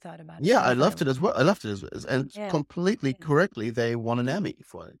know what you thought about it, Yeah, but I I thought it loved was it as well. I loved it and yeah, completely yeah. correctly, they won an Emmy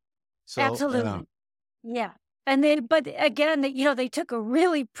for it. So, Absolutely. Yeah. And but again, they took a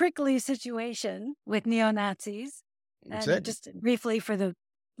really prickly situation with neo-Nazis. And exactly. just briefly for the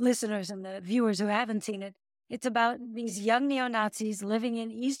listeners and the viewers who haven't seen it, it's about these young neo-Nazis living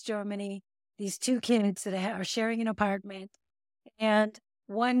in East Germany, these two kids that are sharing an apartment. And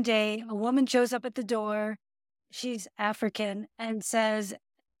one day a woman shows up at the door. She's African and says,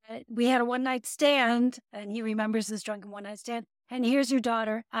 we had a one night stand. And he remembers this drunken one night stand. And here's your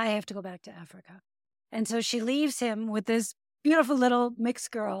daughter. I have to go back to Africa. And so she leaves him with this beautiful little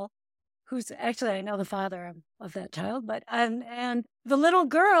mixed girl who's actually, I know the father of that child, but, and the little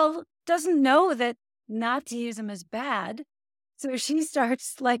girl doesn't know that Nazism is bad. So she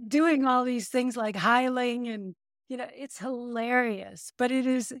starts like doing all these things like hiling and, it's hilarious, but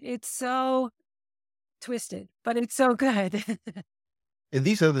it's so twisted, but it's so good. And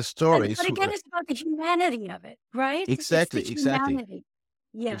these are the But stories. again, it's about the humanity of it, right? It's the Exactly. humanity.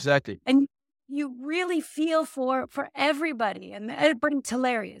 Yeah. Exactly. And you really feel for everybody, and but it's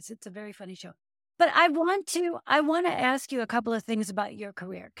hilarious. It's a very funny show. But I want to ask you a couple of things about your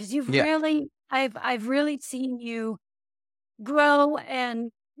career, because Yeah. I've really seen you grow,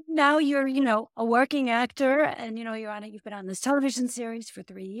 and now you're, a working actor, and you've been on this television series for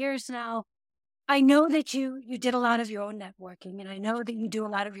 3 years now. I know that you did a lot of your own networking, and I know that you do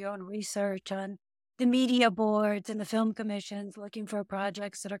a lot of your own research on the media boards and the film commissions, looking for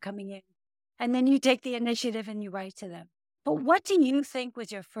projects that are coming in. And then you take the initiative and you write to them. But what do you think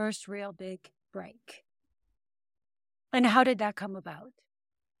was your first real big break? And how did that come about?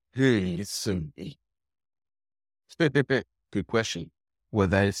 It's good question.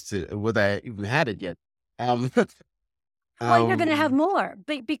 Whether I even had it yet. Um, Well, you're going to have um, more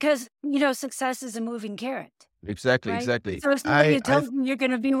because, success is a moving carrot, right? exactly. So if somebody I, had I've, told you you're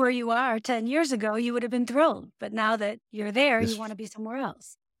going to be where you are 10 years ago, you would have been thrilled. But now that you're there, you want this, to be somewhere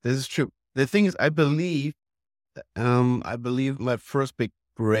else. this is true. The thing is, I believe my first big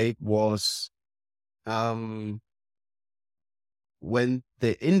break was, um, when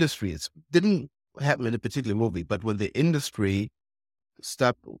the industry didn't happen in a particular movie, but when the industry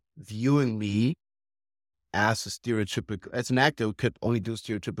stopped viewing me as an actor who could only do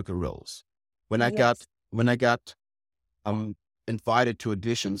stereotypical roles. When I got Yes. when I got um invited to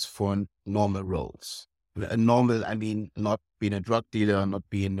auditions for normal roles. A normal, I mean, not being a drug dealer, not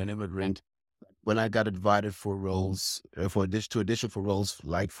being an immigrant. When I got invited for roles, to audition for roles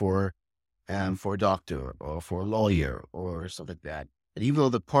like for a doctor or for a lawyer or something like that. And even though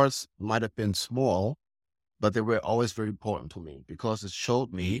the parts might have been small, but they were always very important to me because it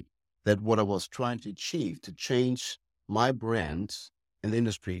showed me that what I was trying to achieve, to change my brand in the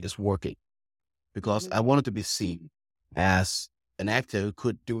industry, is working. Because Mhm. I wanted to be seen as an actor who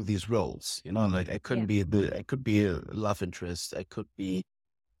could do these roles. Like Yeah. I could be a love interest, I could be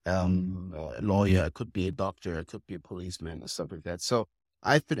a lawyer, I could be a doctor, I could be a policeman or stuff like that. So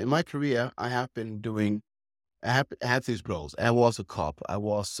I've been in my career, I had these roles. I was a cop. I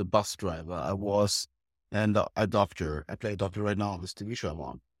was a bus driver. I was a doctor. I play a doctor right now on this TV show I'm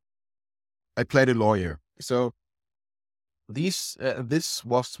on. I played a lawyer. So this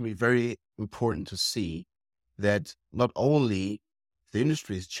was to me very important to see that not only the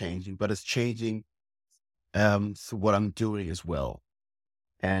industry is changing, but it's changing through what I'm doing as well,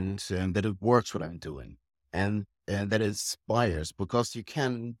 and that it works what I'm doing, and that it inspires because you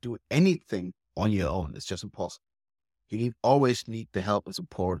can't do anything on your own. It's just impossible. Always need the help and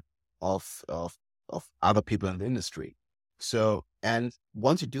support of of of other people in the industry. So, and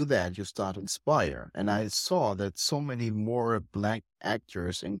once you do that, you start to inspire. And I saw that so many more Black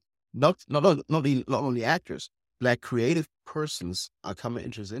actors, and not only actors, Black creative persons are coming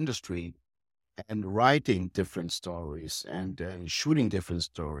into this industry and writing different stories and shooting different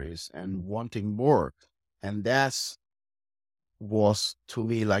stories and wanting more. And that was to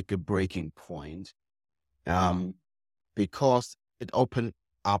me like a breaking point. Um, because it opened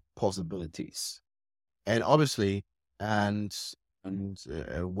up possibilities. And obviously, and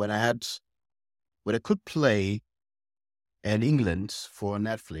when I could play in England for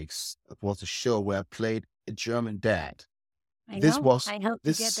Netflix, it was a show where I played a German dad. I This know. was I helped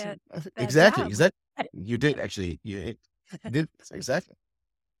you get this that exactly, job. exactly. You did actually. You did exactly.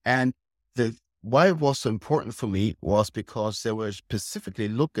 And the why it was so important for me was because they were specifically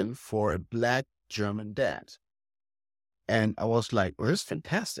looking for a Black German dad. And I was like, well, it's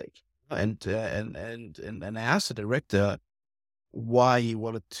fantastic. And I asked the director why he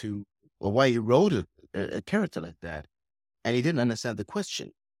wanted to, or why he wrote a character like that. And he didn't understand the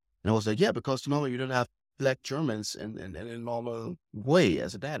question. And I was like, yeah, because normally you don't have Black Germans in a normal way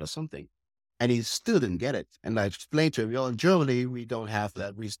as a dad or something. And he still didn't get it. And I explained to him, in Germany, we don't have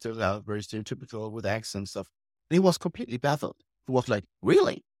that. We still have very stereotypical with accents and stuff. And he was completely baffled. He was like,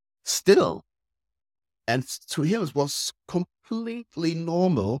 really? Still? And to him, it was completely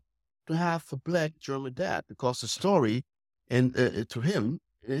normal to have a Black German dad because the story, and to him,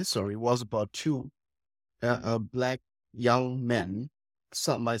 his story was about two Black young men,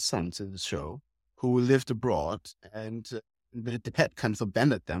 my sons in the show, who lived abroad, and the dad kind of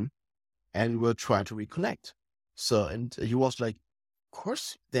abandoned them and were trying to reconnect. So, and he was like, of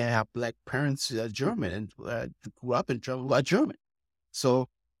course, they have Black parents, German, and grew up in German, who are German. So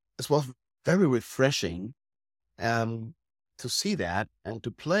it was very refreshing um, to see that and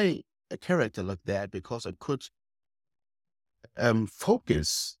to play a character like that, because I could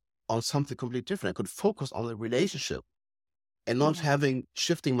focus on something completely different. I could focus on the relationship and not Yeah. having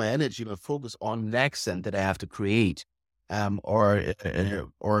shifting my energy, my focus on an accent that I have to create, or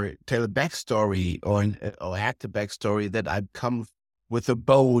tell a backstory, or act a backstory that I come with a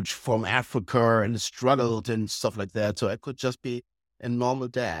boat from Africa and struggled and stuff like that. So I could just be a normal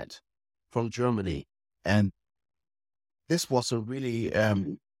dad from Germany, and this was a really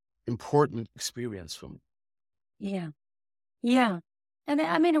important experience for me. Yeah. Yeah. And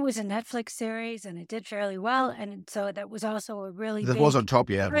I mean, it was a Netflix series and it did fairly well. And so that was also a really That was on big top,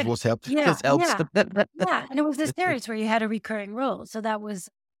 yeah. This credit. was helped. Yeah. This helps. Yeah. Yeah. And it was a series where you had a recurring role. So that was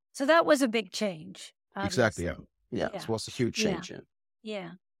a big change, Exactly. Yeah. obviously. Yeah. This Yeah. was a huge Yeah. change. Yeah.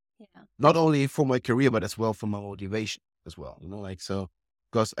 Yeah. Yeah. Not only for my career, but as well for my motivation as well. Like, so,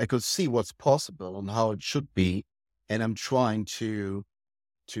 because I could see what's possible and how it should be, and I'm trying to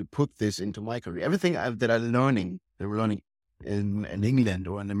put this into my career. Everything that I'm learning in England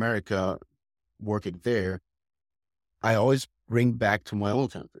or in America, working there, I always bring back to my own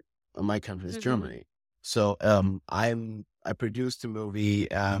country. My country is Hmm. Germany. So I produced a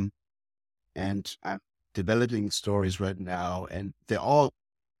movie, and I'm developing stories right now, and they all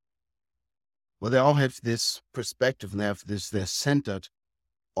have this perspective, and they're centered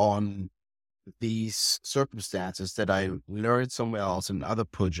on these circumstances that I learned somewhere else in other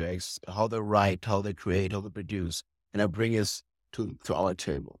projects, how they write, how they create, how they produce, and I bring us to our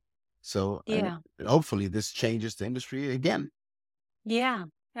table. So, and Yeah. hopefully this changes the industry again. Yeah.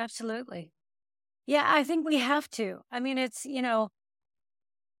 Absolutely. Yeah. I think we have to. I mean,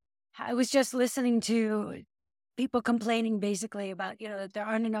 I was just listening to people complaining basically about, that there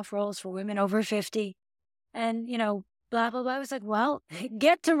aren't enough roles for women over 50 and, blah, blah, blah. I was like, well,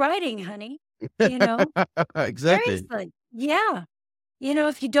 get to writing, honey. You know, Exactly. seriously. Yeah.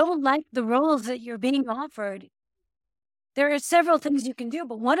 If you don't like the roles that you're being offered, there are several things you can do,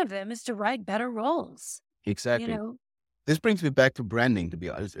 but one of them is to write better roles, you Exactly. know? This brings me back to branding, to be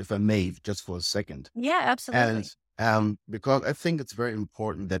honest, if I may, just for a second. Yeah, And absolutely. because I think it's very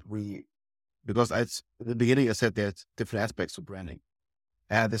important that because at the beginning I said there's different aspects to branding.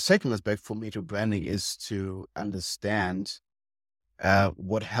 The second aspect for me to branding is to understand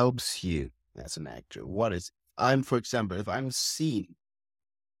what helps you as an actor. For example, if I'm seen,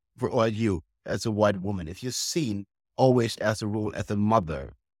 or you as a white woman, if you're seen always as a role as a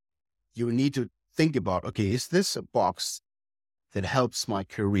mother, you need to think about, okay, is this a box that helps my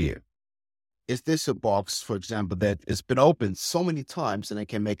career? Is this a box, for example, that has been opened so many times and I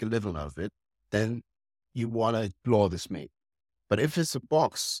can make a living out of it? Then you want to explore this maybe. But if it's a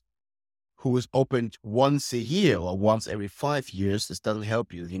box who is opened once a year or once every 5 years, this doesn't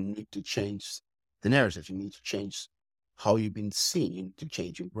help you. You need to change the narrative. You need to change how you've been seen. You need to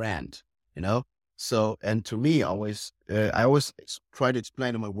change your brand, you know? So, and to me, I always try to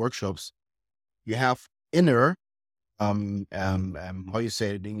explain in my workshops, you have inner, how you say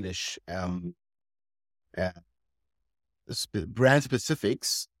it in English, uh, brand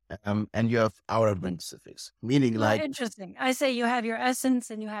specifics, and you have outer brand specifics, meaning Well, like, interesting. I say you have your essence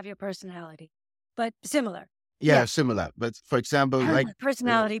and you have your personality, but similar. yeah, Yeah. similar. But for example, like, uh,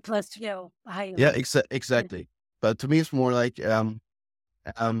 Personality plus, how you yeah, look. Yeah. exactly. But to me, it's more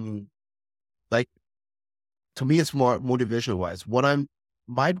um, like, to me, it's more motivational wise. What I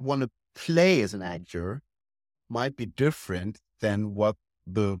might want to play as an actor might be different than what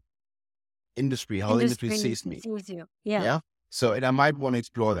the how the industry Industry sees me. sees you. Yeah. Yeah. So, and I might want to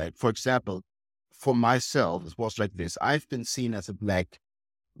explore that. For example, for myself, it was like this. I've been seen as a black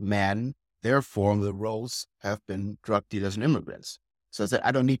man. Therefore, the roles have been drug dealers and immigrants. So I said,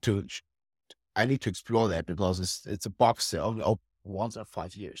 I need to explore that, because it's a box that only opens once every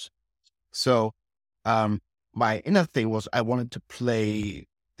 5 years. So, um, my inner thing was I wanted to play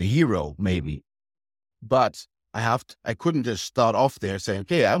the hero, maybe, but I couldn't just start off there saying,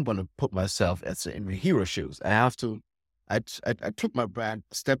 okay, I'm going to put myself in the hero shoes. I took my brand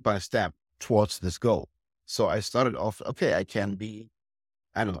step by step towards this goal. So I started off, okay, I can be,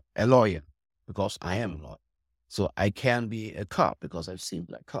 I don't know, a lawyer, because I am a lawyer. So I can be a cop because I've seen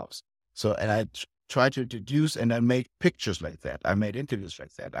black cops. So, and I tried to introduce, and I made pictures like that. I made interviews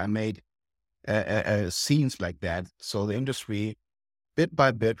like that. I made scenes like that. So the industry, bit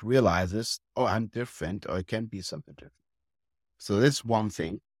by bit, realizes, oh, I'm different, or it can be something different. So that's one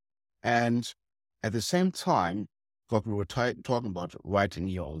thing. And at the same time, what we were talking about, writing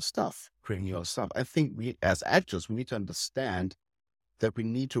your own stuff, creating your own stuff, I think we, as actors, we need to understand that we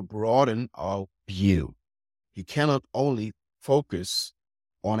need to broaden our view. You cannot only focus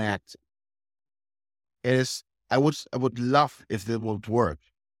on acting. It is, I would love if it would work.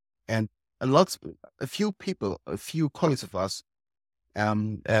 And a few people, a few colleagues of us,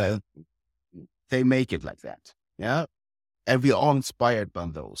 um, uh, they make it like that. Yeah. And we're all inspired by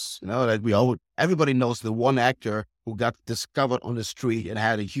those, that everybody knows the one actor who got discovered on the street and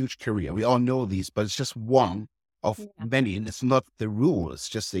had a huge career. We all know these, but it's just one of Yeah. many. And it's not the rule. It's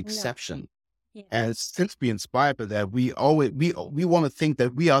just the No. exception. Yeah. And since we're inspired by that, we want to think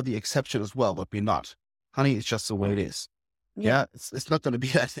that we are the exception as well, but we're not. Honey, it's just the way it is. Yeah. It's not going to be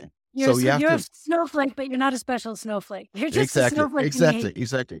that thing. So You're a snowflake, but you're not a special snowflake. You're just a exactly, snowflake.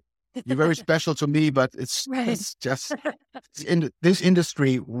 exactly. You're very special to me, but Right. it's just this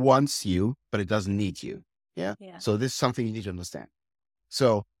industry wants you, but it doesn't need you. Yeah. Yeah. So this is something you need to understand.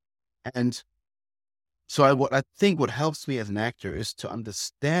 So, and so what I think what helps me as an actor is to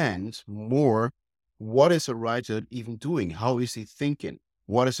understand more, what is a writer even doing? How is he thinking?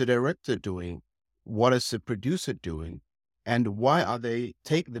 What is the director doing? What is the producer doing? And why are they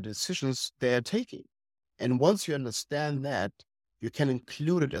taking the decisions they are taking? And once you understand that, you can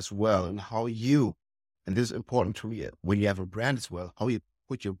include it as well in how you, and this is important to me, when you have a brand as well, how you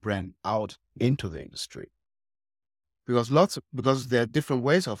put your brand out into the industry. Because there are different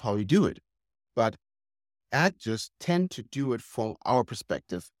ways of how you do it, but actors tend to do it from our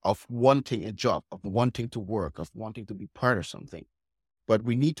perspective of wanting a job, of wanting to work, of wanting to be part of something. But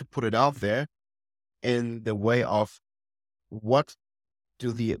we need to put it out there in the way of, what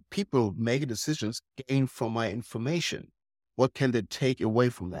do the people making decisions gain from my information? What can they take away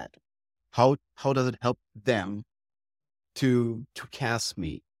from that? How does it help them to cast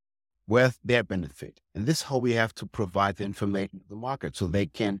me? Where's their benefit? And this is how we have to provide the information to the market so they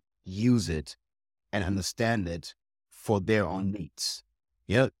can use it and understand it for their own needs.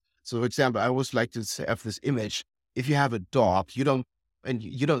 Yeah. So for example, I always like to have this image. If you have a dog, you don't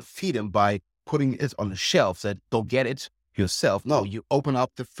feed him by putting it on the shelf that go get it yourself. No, you open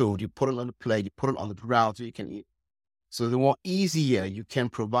up the food, you put it on the plate, you put it on the ground so you can eat. So the more easier you can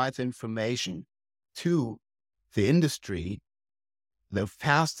provide the information to the industry, the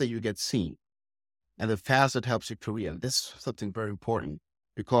faster you get seen and the faster it helps your career. And this is something very important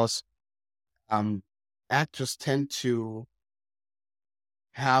because actors tend to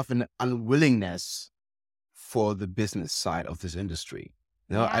have an unwillingness for the business side of this industry.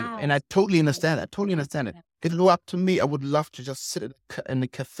 And I totally understand that. I totally understand it. If it were up to me, I would love to just sit in a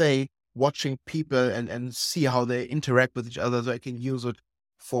cafe watching people and see how they interact with each other so I can use it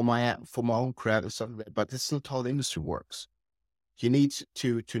for my own craft or something like that. But this is not how the industry works. You need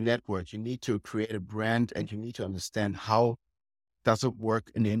to network, you need to create a brand, and you need to understand how does it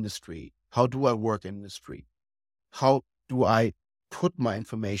work in the industry? How do I work in the industry? How do I put my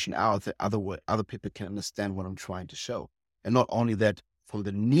information out that other people can understand what I'm trying to show? And not only that, from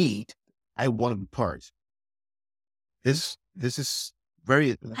the need, I want to be part. This is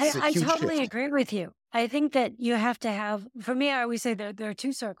I huge totally shift. agree with you. I think that you have to have, for me, I always say there are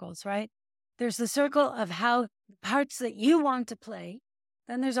two circles, right? There's the circle of how parts that you want to play.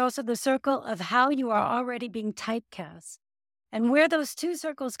 Then there's also the circle of how you are already being typecast. And where those two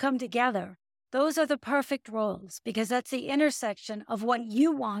circles come together, those are the perfect roles, because that's the intersection of what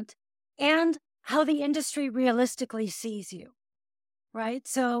you want and how the industry realistically sees you, right?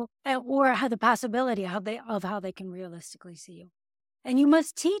 So, or how the possibility of how they can realistically see you. And you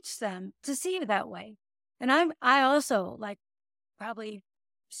must teach them to see you that way. And I also, like, probably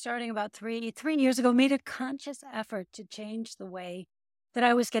starting about three years ago, made a conscious effort to change the way that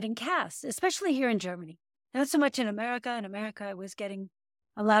I was getting cast, especially here in Germany. Not so much in America. In America, I was getting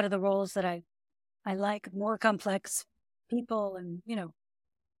a lot of the roles that I like, more complex people and,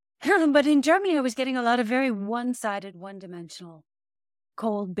 but in Germany, I was getting a lot of very one-sided, one-dimensional,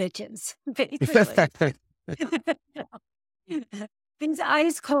 cold bitches, basically. Things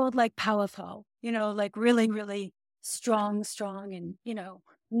ice cold like Powerful, like really, really strong and,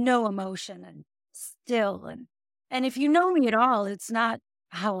 no emotion and still. And if you know me at all, it's not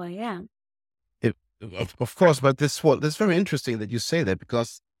how I am. Of course, but that's very interesting that you say that,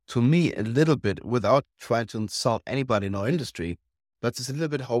 because to me, a little bit, without trying to insult anybody in our industry, but it's a little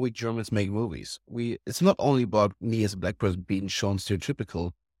bit how we Germans make movies. It's not only about me as a black person being shown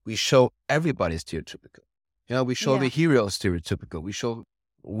stereotypical. We show everybody stereotypical. We show the hero stereotypical. We show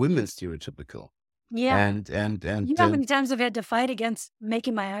women stereotypical. Yeah. And you know how many times I've had to fight against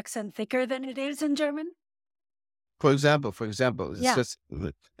making my accent thicker than it is in German? For example, it's just,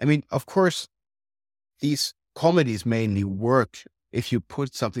 I mean, of course, these comedies mainly work if you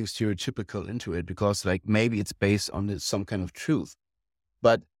put something stereotypical into it, because like maybe it's based on some kind of truth,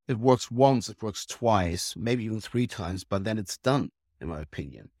 but it works once, it works twice, maybe even three times, but then it's done, in my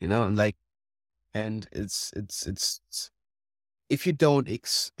opinion, and like, And it's if you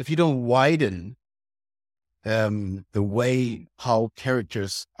don't widen the way how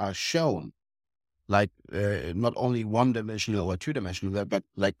characters are shown, like not only one dimensional or two dimensional, but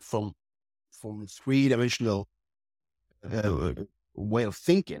like from three dimensional uh, way of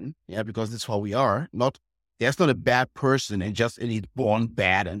thinking. Yeah, because that's how we are. Not there's not a bad person and just any born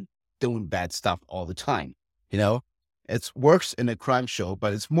bad and doing bad stuff all the time. You know, it works in a crime show,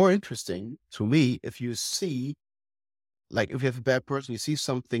 but it's more interesting to me if you see, like, if you have a bad person, you see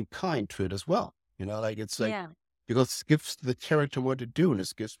something kind to it as well. You know, like it's like Yeah, because it gives the character what to do, and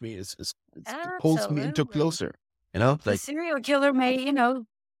it gives me it pulls me into absolutely. closer. You know, The like serial killer may,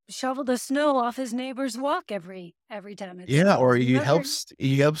 shovel the snow off his neighbor's walk every time it yeah, or snows.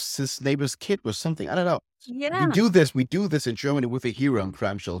 he helps his neighbor's kid with something. I don't know. Yeah, We do this in Germany with a hero in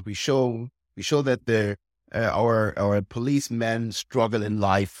crime shows. We show that our policemen struggle in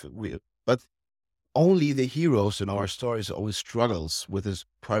life. But only the heroes in our stories always struggles with his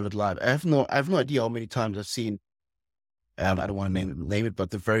private life. I have no idea how many times I've seen. I don't want to name it,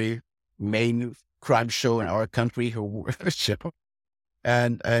 but the very main crime show in our country who show.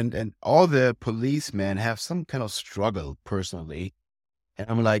 And all the policemen have some kind of struggle personally. And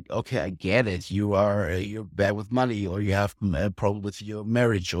I'm like, okay, I get it. You're bad with money, or you have a problem with your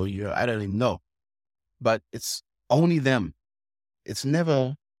marriage, or I don't even know. But it's only them. It's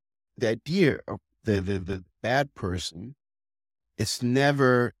never the idea of the bad person. It's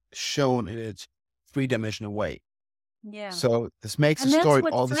never shown in its three-dimensional way. yeah. So this makes the And that's story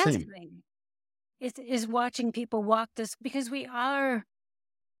what's all the same. fascinating is watching people walk this because we are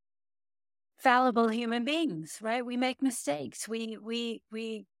fallible human beings, right? We make mistakes. We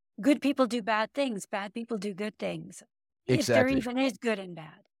good people do bad things. Bad people do good things. If there Exactly. even is good and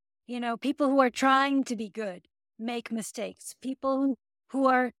bad, people who are trying to be good make mistakes. People who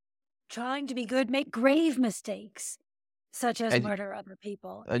are trying to be good make grave mistakes, such as And murder other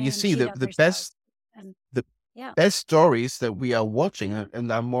people and you and see cheat the others out. And the yeah, best stories that we are watching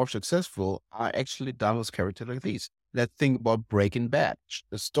and are more successful are actually done with characters like these. That thing about Breaking Bad,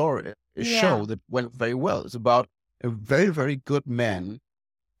 the story, a yeah, show that went very well. It's about a very, very good man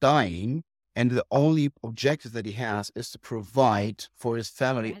dying, and the only objective that he has is to provide for his for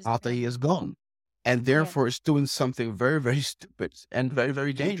family his after he is family. gone. And Yeah, therefore is doing something very, very stupid and very,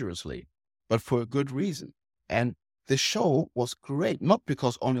 very dangerously, but for a good reason. And the show was great, not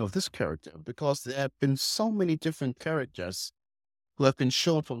because only of this character, because there have been so many different characters who have been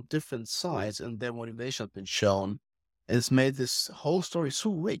shown from different sides and their motivation has been shown. And it's made this whole story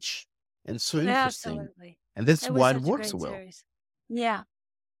so rich and so interesting. absolutely. And that's It was why it such a works so great well. series. Yeah.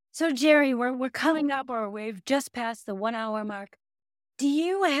 So Jerry, we're coming up, or we've just passed the 1 hour mark. Do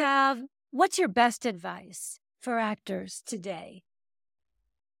you have what's your best advice for actors today?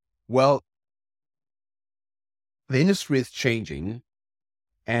 Well, the industry is changing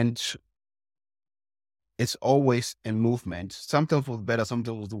and it's always in movement, sometimes for the better,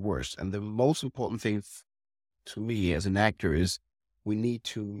 sometimes for the worse. And the most important thing to me as an actor is we need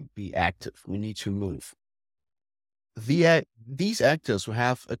to be active. We need to move. These actors who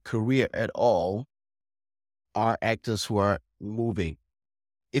have a career at all are actors who are moving.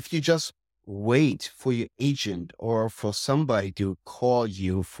 If you just wait for your agent or for somebody to call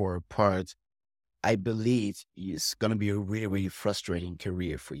you for a part, I believe it's going to be a really, really frustrating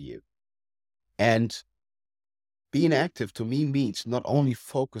career for you. And being active to me means not only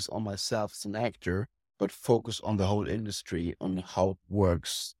focus on myself as an actor, but focus on the whole industry, on how it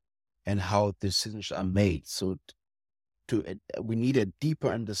works and how decisions are made. So we need a deeper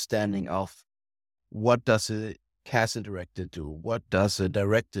understanding of what does a casting director do? What does a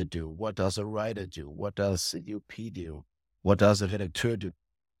director do? What does a writer do? What does a UP do? What does a redacteur do?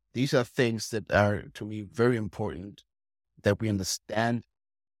 These are things that are, to me, very important that we understand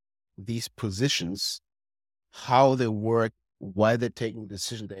these positions, how they work, why they're taking the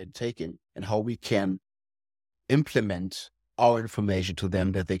decision they're taking, and how we can implement our information to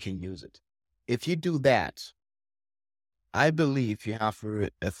them that they can use it. If you do that, I believe you have a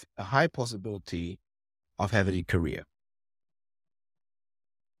high possibility of having a career.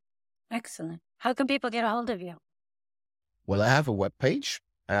 Excellent. How can people get a hold of you? Well, I have a webpage.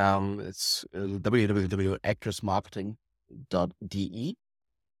 It's www.actorsmarketing.de.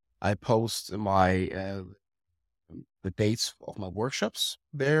 I post the dates of my workshops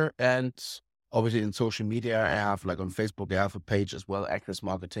there, and obviously in social media, I have like on Facebook, I have a page as well, Actors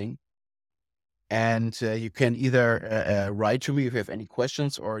Marketing. And you can either write to me if you have any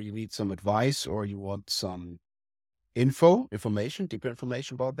questions, or you need some advice, or you want some information, deeper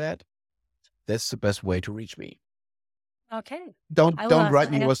information about that. That's the best way to reach me. Okay. I Don't love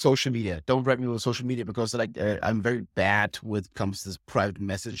write me that. with social media. Don't write me with social media because like I'm very bad when it comes to private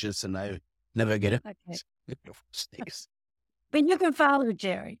messages and I never get it. Okay. Snakes. But you can follow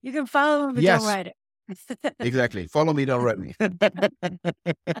Jerry. You can follow him, but don't Yes, write it. exactly. Follow me, don't write me.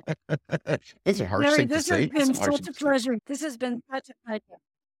 It's a harsh Jerry, thing to this has say. It's been a harsh such thing a to say. pleasure. This has been such a pleasure.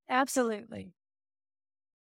 Absolutely.